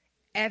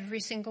 Every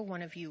single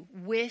one of you,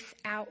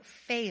 without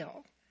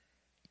fail,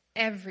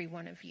 every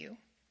one of you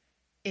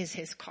is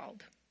his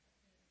called.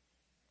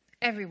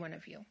 Every one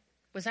of you.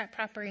 Was that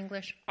proper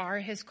English? Are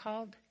his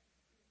called?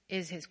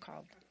 Is his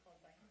called?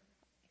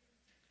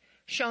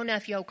 Show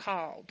enough yo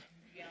called.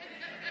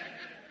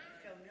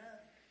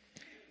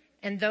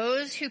 And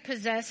those who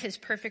possess his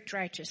perfect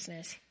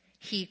righteousness,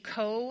 he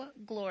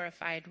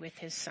co-glorified with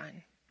his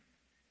son.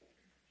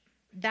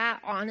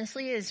 That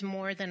honestly is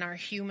more than our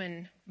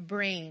human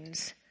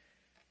brains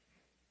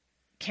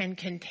can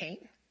contain.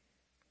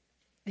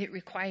 It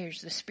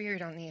requires the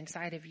Spirit on the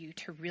inside of you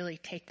to really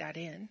take that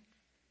in.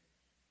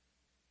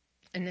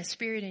 And the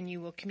Spirit in you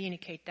will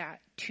communicate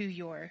that to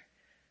your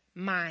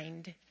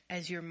mind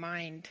as your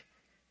mind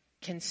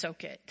can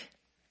soak it.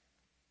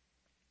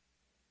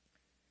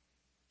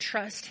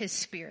 Trust his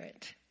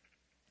Spirit.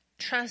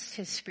 Trust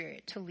his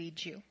Spirit to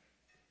lead you.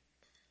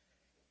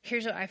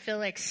 Here's what I feel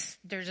like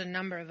there's a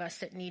number of us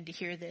that need to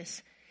hear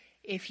this.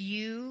 If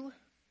you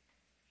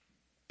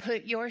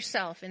put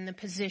yourself in the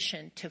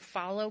position to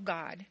follow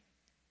God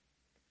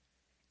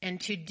and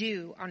to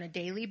do on a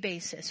daily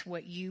basis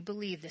what you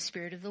believe the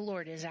Spirit of the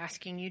Lord is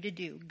asking you to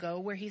do, go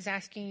where he's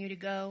asking you to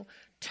go,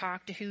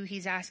 talk to who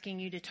he's asking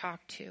you to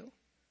talk to,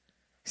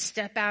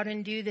 step out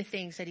and do the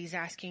things that he's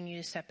asking you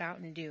to step out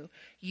and do,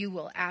 you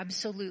will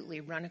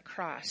absolutely run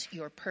across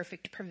your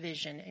perfect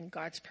provision and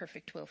God's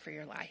perfect will for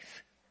your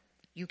life.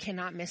 You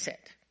cannot miss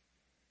it.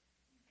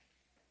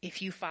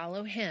 If you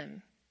follow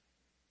him,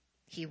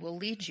 he will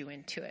lead you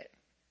into it.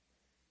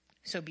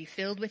 So be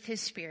filled with his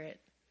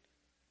Spirit,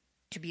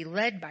 to be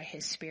led by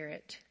his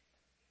Spirit,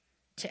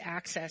 to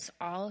access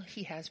all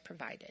he has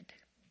provided,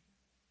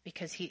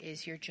 because he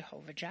is your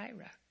Jehovah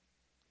Jireh.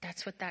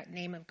 That's what that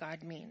name of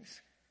God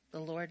means. The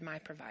Lord, my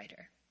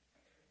provider.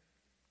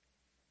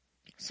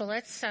 So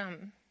let's, I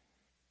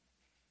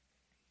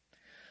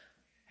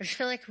just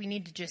feel like we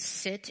need to just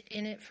sit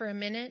in it for a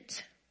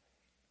minute.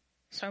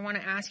 So I want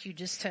to ask you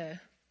just to,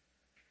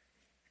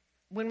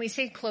 when we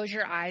say close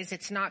your eyes,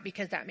 it's not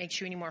because that makes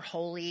you any more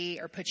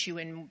holy or puts you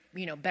in,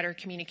 better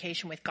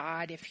communication with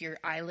God if your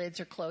eyelids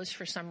are closed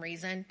for some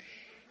reason.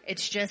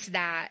 It's just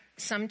that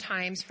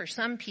sometimes for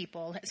some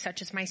people,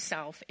 such as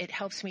myself, it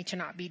helps me to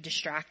not be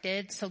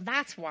distracted. So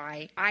that's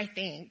why I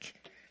think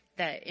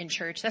that in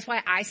church, that's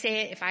why I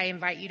say it. If I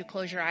invite you to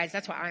close your eyes,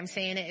 that's why I'm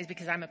saying it, is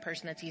because I'm a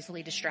person that's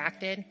easily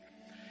distracted.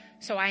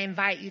 So I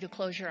invite you to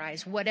close your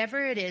eyes.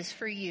 Whatever it is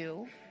for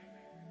you,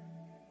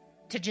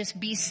 to just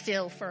be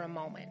still for a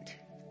moment.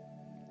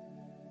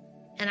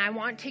 And I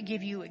want to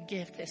give you a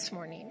gift this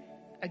morning,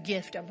 a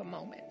gift of a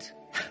moment.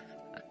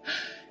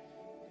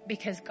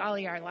 Because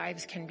golly, our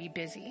lives can be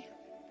busy.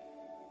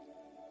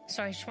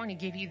 So I just want to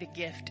give you the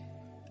gift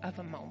of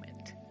a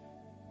moment.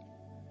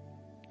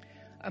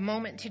 A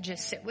moment to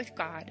just sit with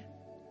God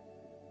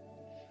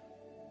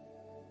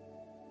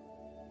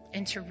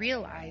and to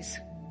realize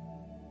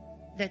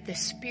that the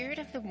Spirit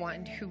of the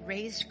one who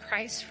raised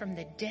Christ from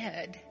the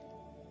dead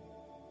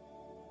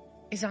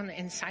is on the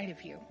inside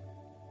of you.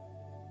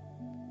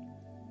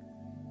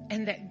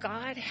 And that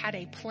God had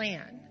a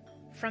plan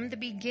from the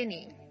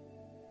beginning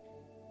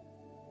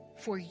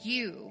for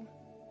you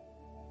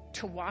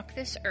to walk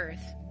this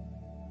earth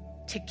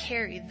to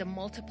carry the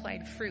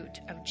multiplied fruit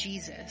of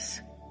Jesus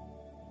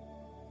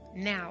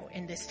now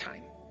in this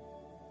time.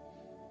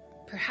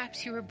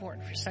 Perhaps you were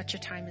born for such a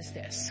time as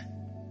this.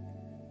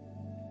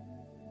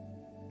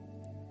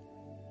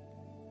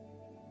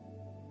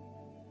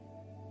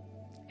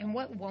 And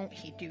what won't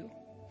he do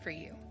for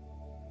you?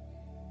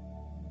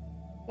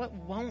 What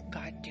won't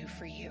God do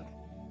for you?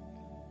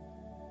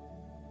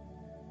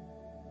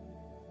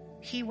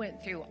 He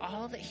went through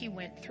all that he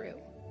went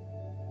through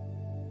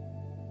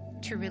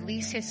to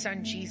release his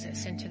son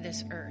Jesus into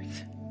this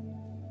earth.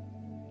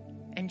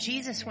 And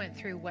Jesus went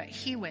through what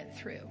he went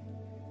through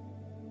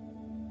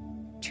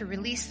to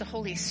release the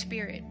Holy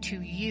Spirit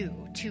to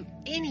you, to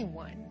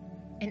anyone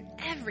and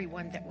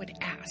everyone that would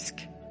ask.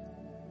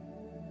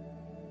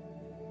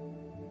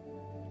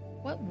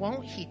 What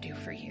won't he do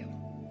for you?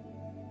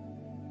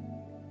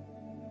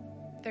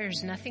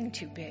 There's nothing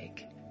too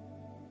big.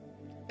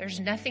 There's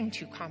nothing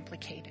too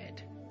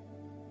complicated.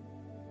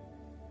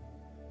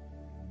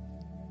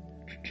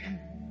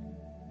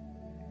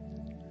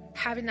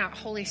 Having that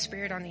Holy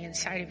Spirit on the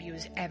inside of you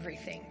is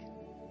everything.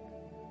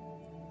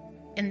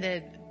 And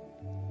the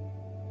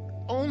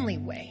only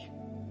way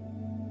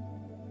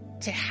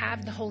to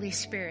have the Holy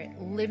Spirit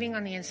living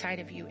on the inside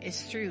of you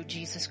is through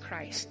Jesus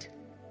Christ.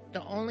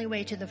 The only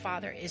way to the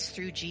Father is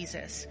through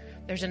Jesus.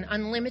 There's an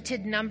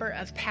unlimited number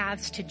of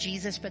paths to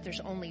Jesus, but there's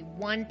only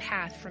one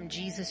path from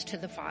Jesus to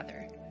the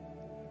Father.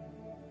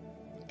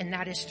 And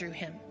that is through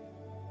him.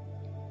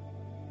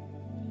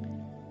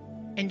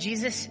 And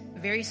Jesus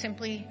very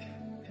simply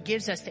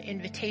gives us the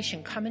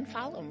invitation, come and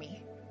follow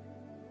me.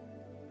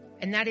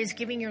 And that is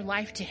giving your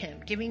life to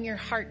him, giving your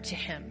heart to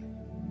him.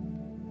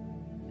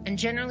 And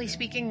generally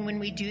speaking, when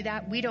we do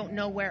that, we don't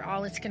know where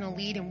all it's going to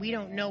lead, and we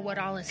don't know what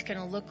all it's going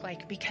to look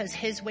like, because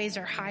his ways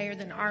are higher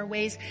than our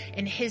ways,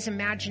 and his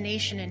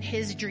imagination and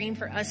his dream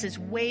for us is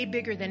way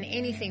bigger than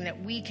anything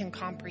that we can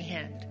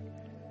comprehend.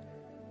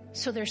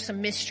 So there's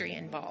some mystery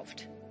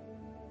involved.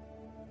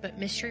 But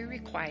mystery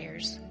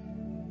requires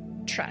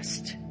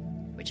trust,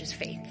 which is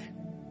faith.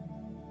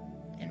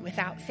 And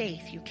without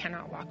faith, you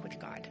cannot walk with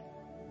God.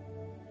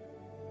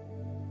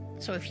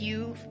 So if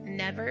you've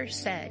never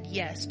said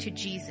yes to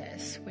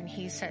Jesus when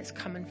he says,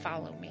 come and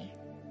follow me,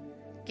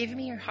 give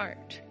me your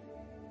heart.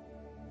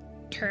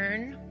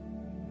 Turn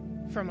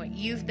from what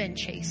you've been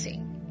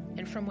chasing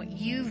and from what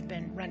you've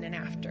been running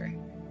after.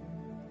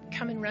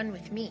 Come and run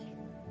with me.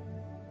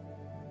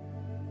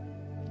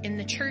 In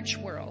the church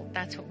world,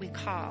 that's what we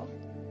call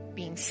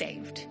being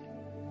saved.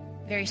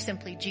 Very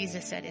simply,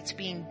 Jesus said it's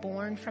being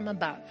born from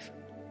above.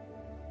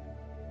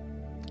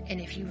 And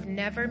if you've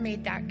never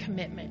made that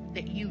commitment,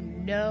 that you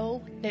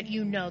know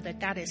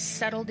that is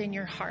settled in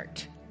your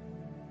heart,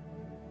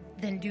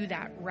 then do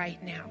that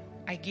right now.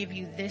 I give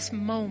you this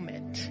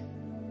moment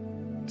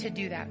to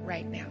do that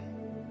right now.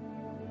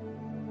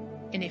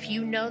 And if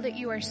you know that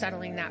you are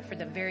settling that for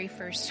the very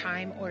first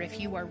time, or if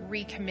you are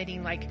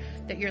recommitting, like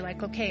that you're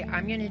like, okay,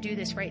 I'm going to do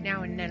this right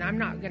now, and then I'm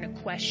not going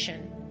to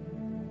question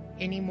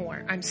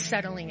anymore. I'm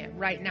settling it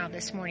right now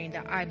this morning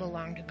that I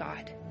belong to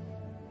God.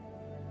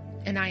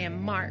 And I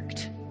am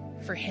marked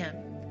for him.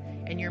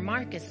 And your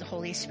mark is the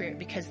Holy Spirit,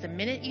 because the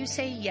minute you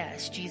say,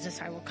 yes,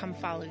 Jesus, I will come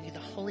follow you, the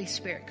Holy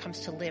Spirit comes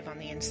to live on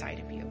the inside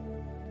of you.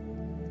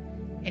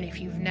 And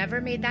if you've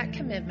never made that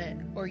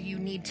commitment, or you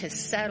need to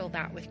settle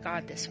that with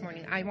God this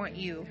morning, I want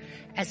you,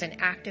 as an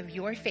act of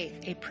your faith,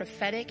 a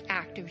prophetic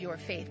act of your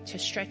faith, to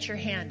stretch your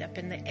hand up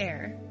in the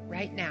air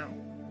right now,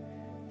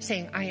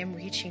 saying, I am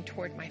reaching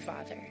toward my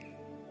Father,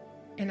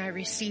 and I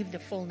receive the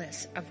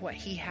fullness of what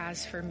he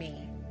has for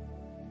me.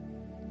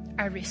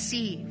 I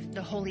receive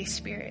the Holy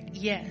Spirit.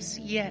 Yes,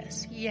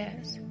 yes,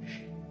 yes,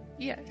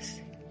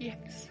 yes,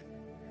 yes.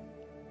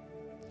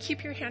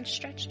 Keep your hand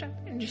stretched up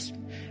and just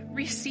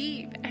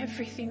receive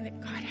everything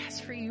that God has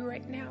for you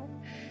right now.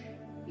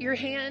 Your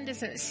hand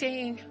isn't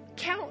saying,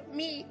 count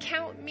me,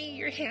 count me.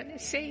 Your hand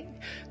is saying,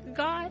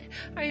 God,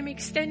 I am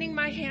extending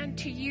my hand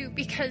to you,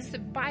 because the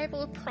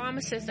Bible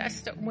promises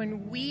us that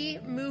when we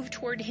move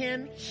toward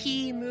him,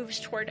 he moves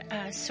toward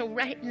us. So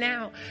right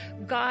now,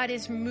 God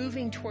is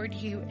moving toward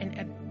you in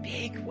a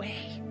big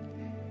way.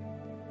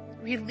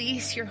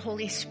 Release your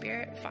Holy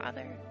Spirit,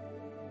 Father.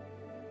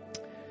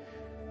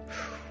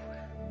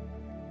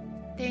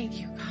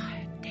 Thank you,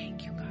 God.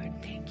 Thank you, God.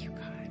 Thank you,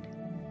 God.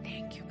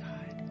 Thank you,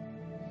 God.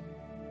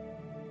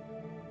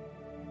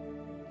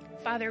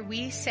 Father,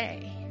 we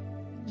say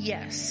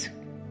yes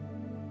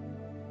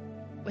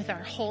with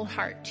our whole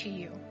heart to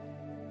you.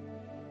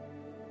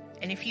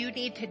 And if you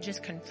need to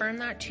just confirm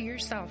that to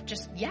yourself,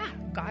 just, yeah,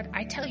 God,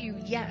 I tell you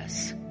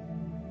yes.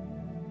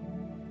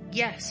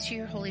 Yes to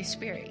your Holy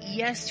Spirit.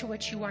 Yes to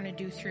what you want to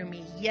do through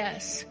me.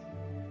 Yes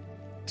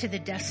to the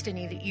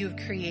destiny that you've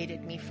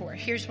created me for.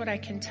 Here's what I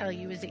can tell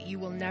you, is that you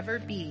will never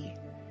be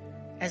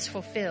as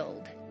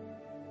fulfilled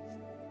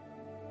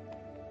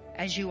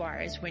as you are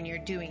as when you're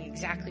doing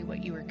exactly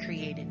what you were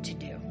created to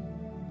do.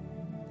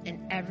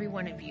 And every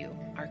one of you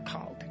are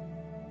called.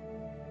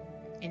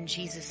 In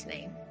Jesus'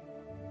 name,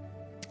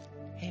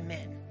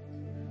 amen.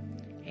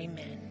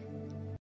 Amen.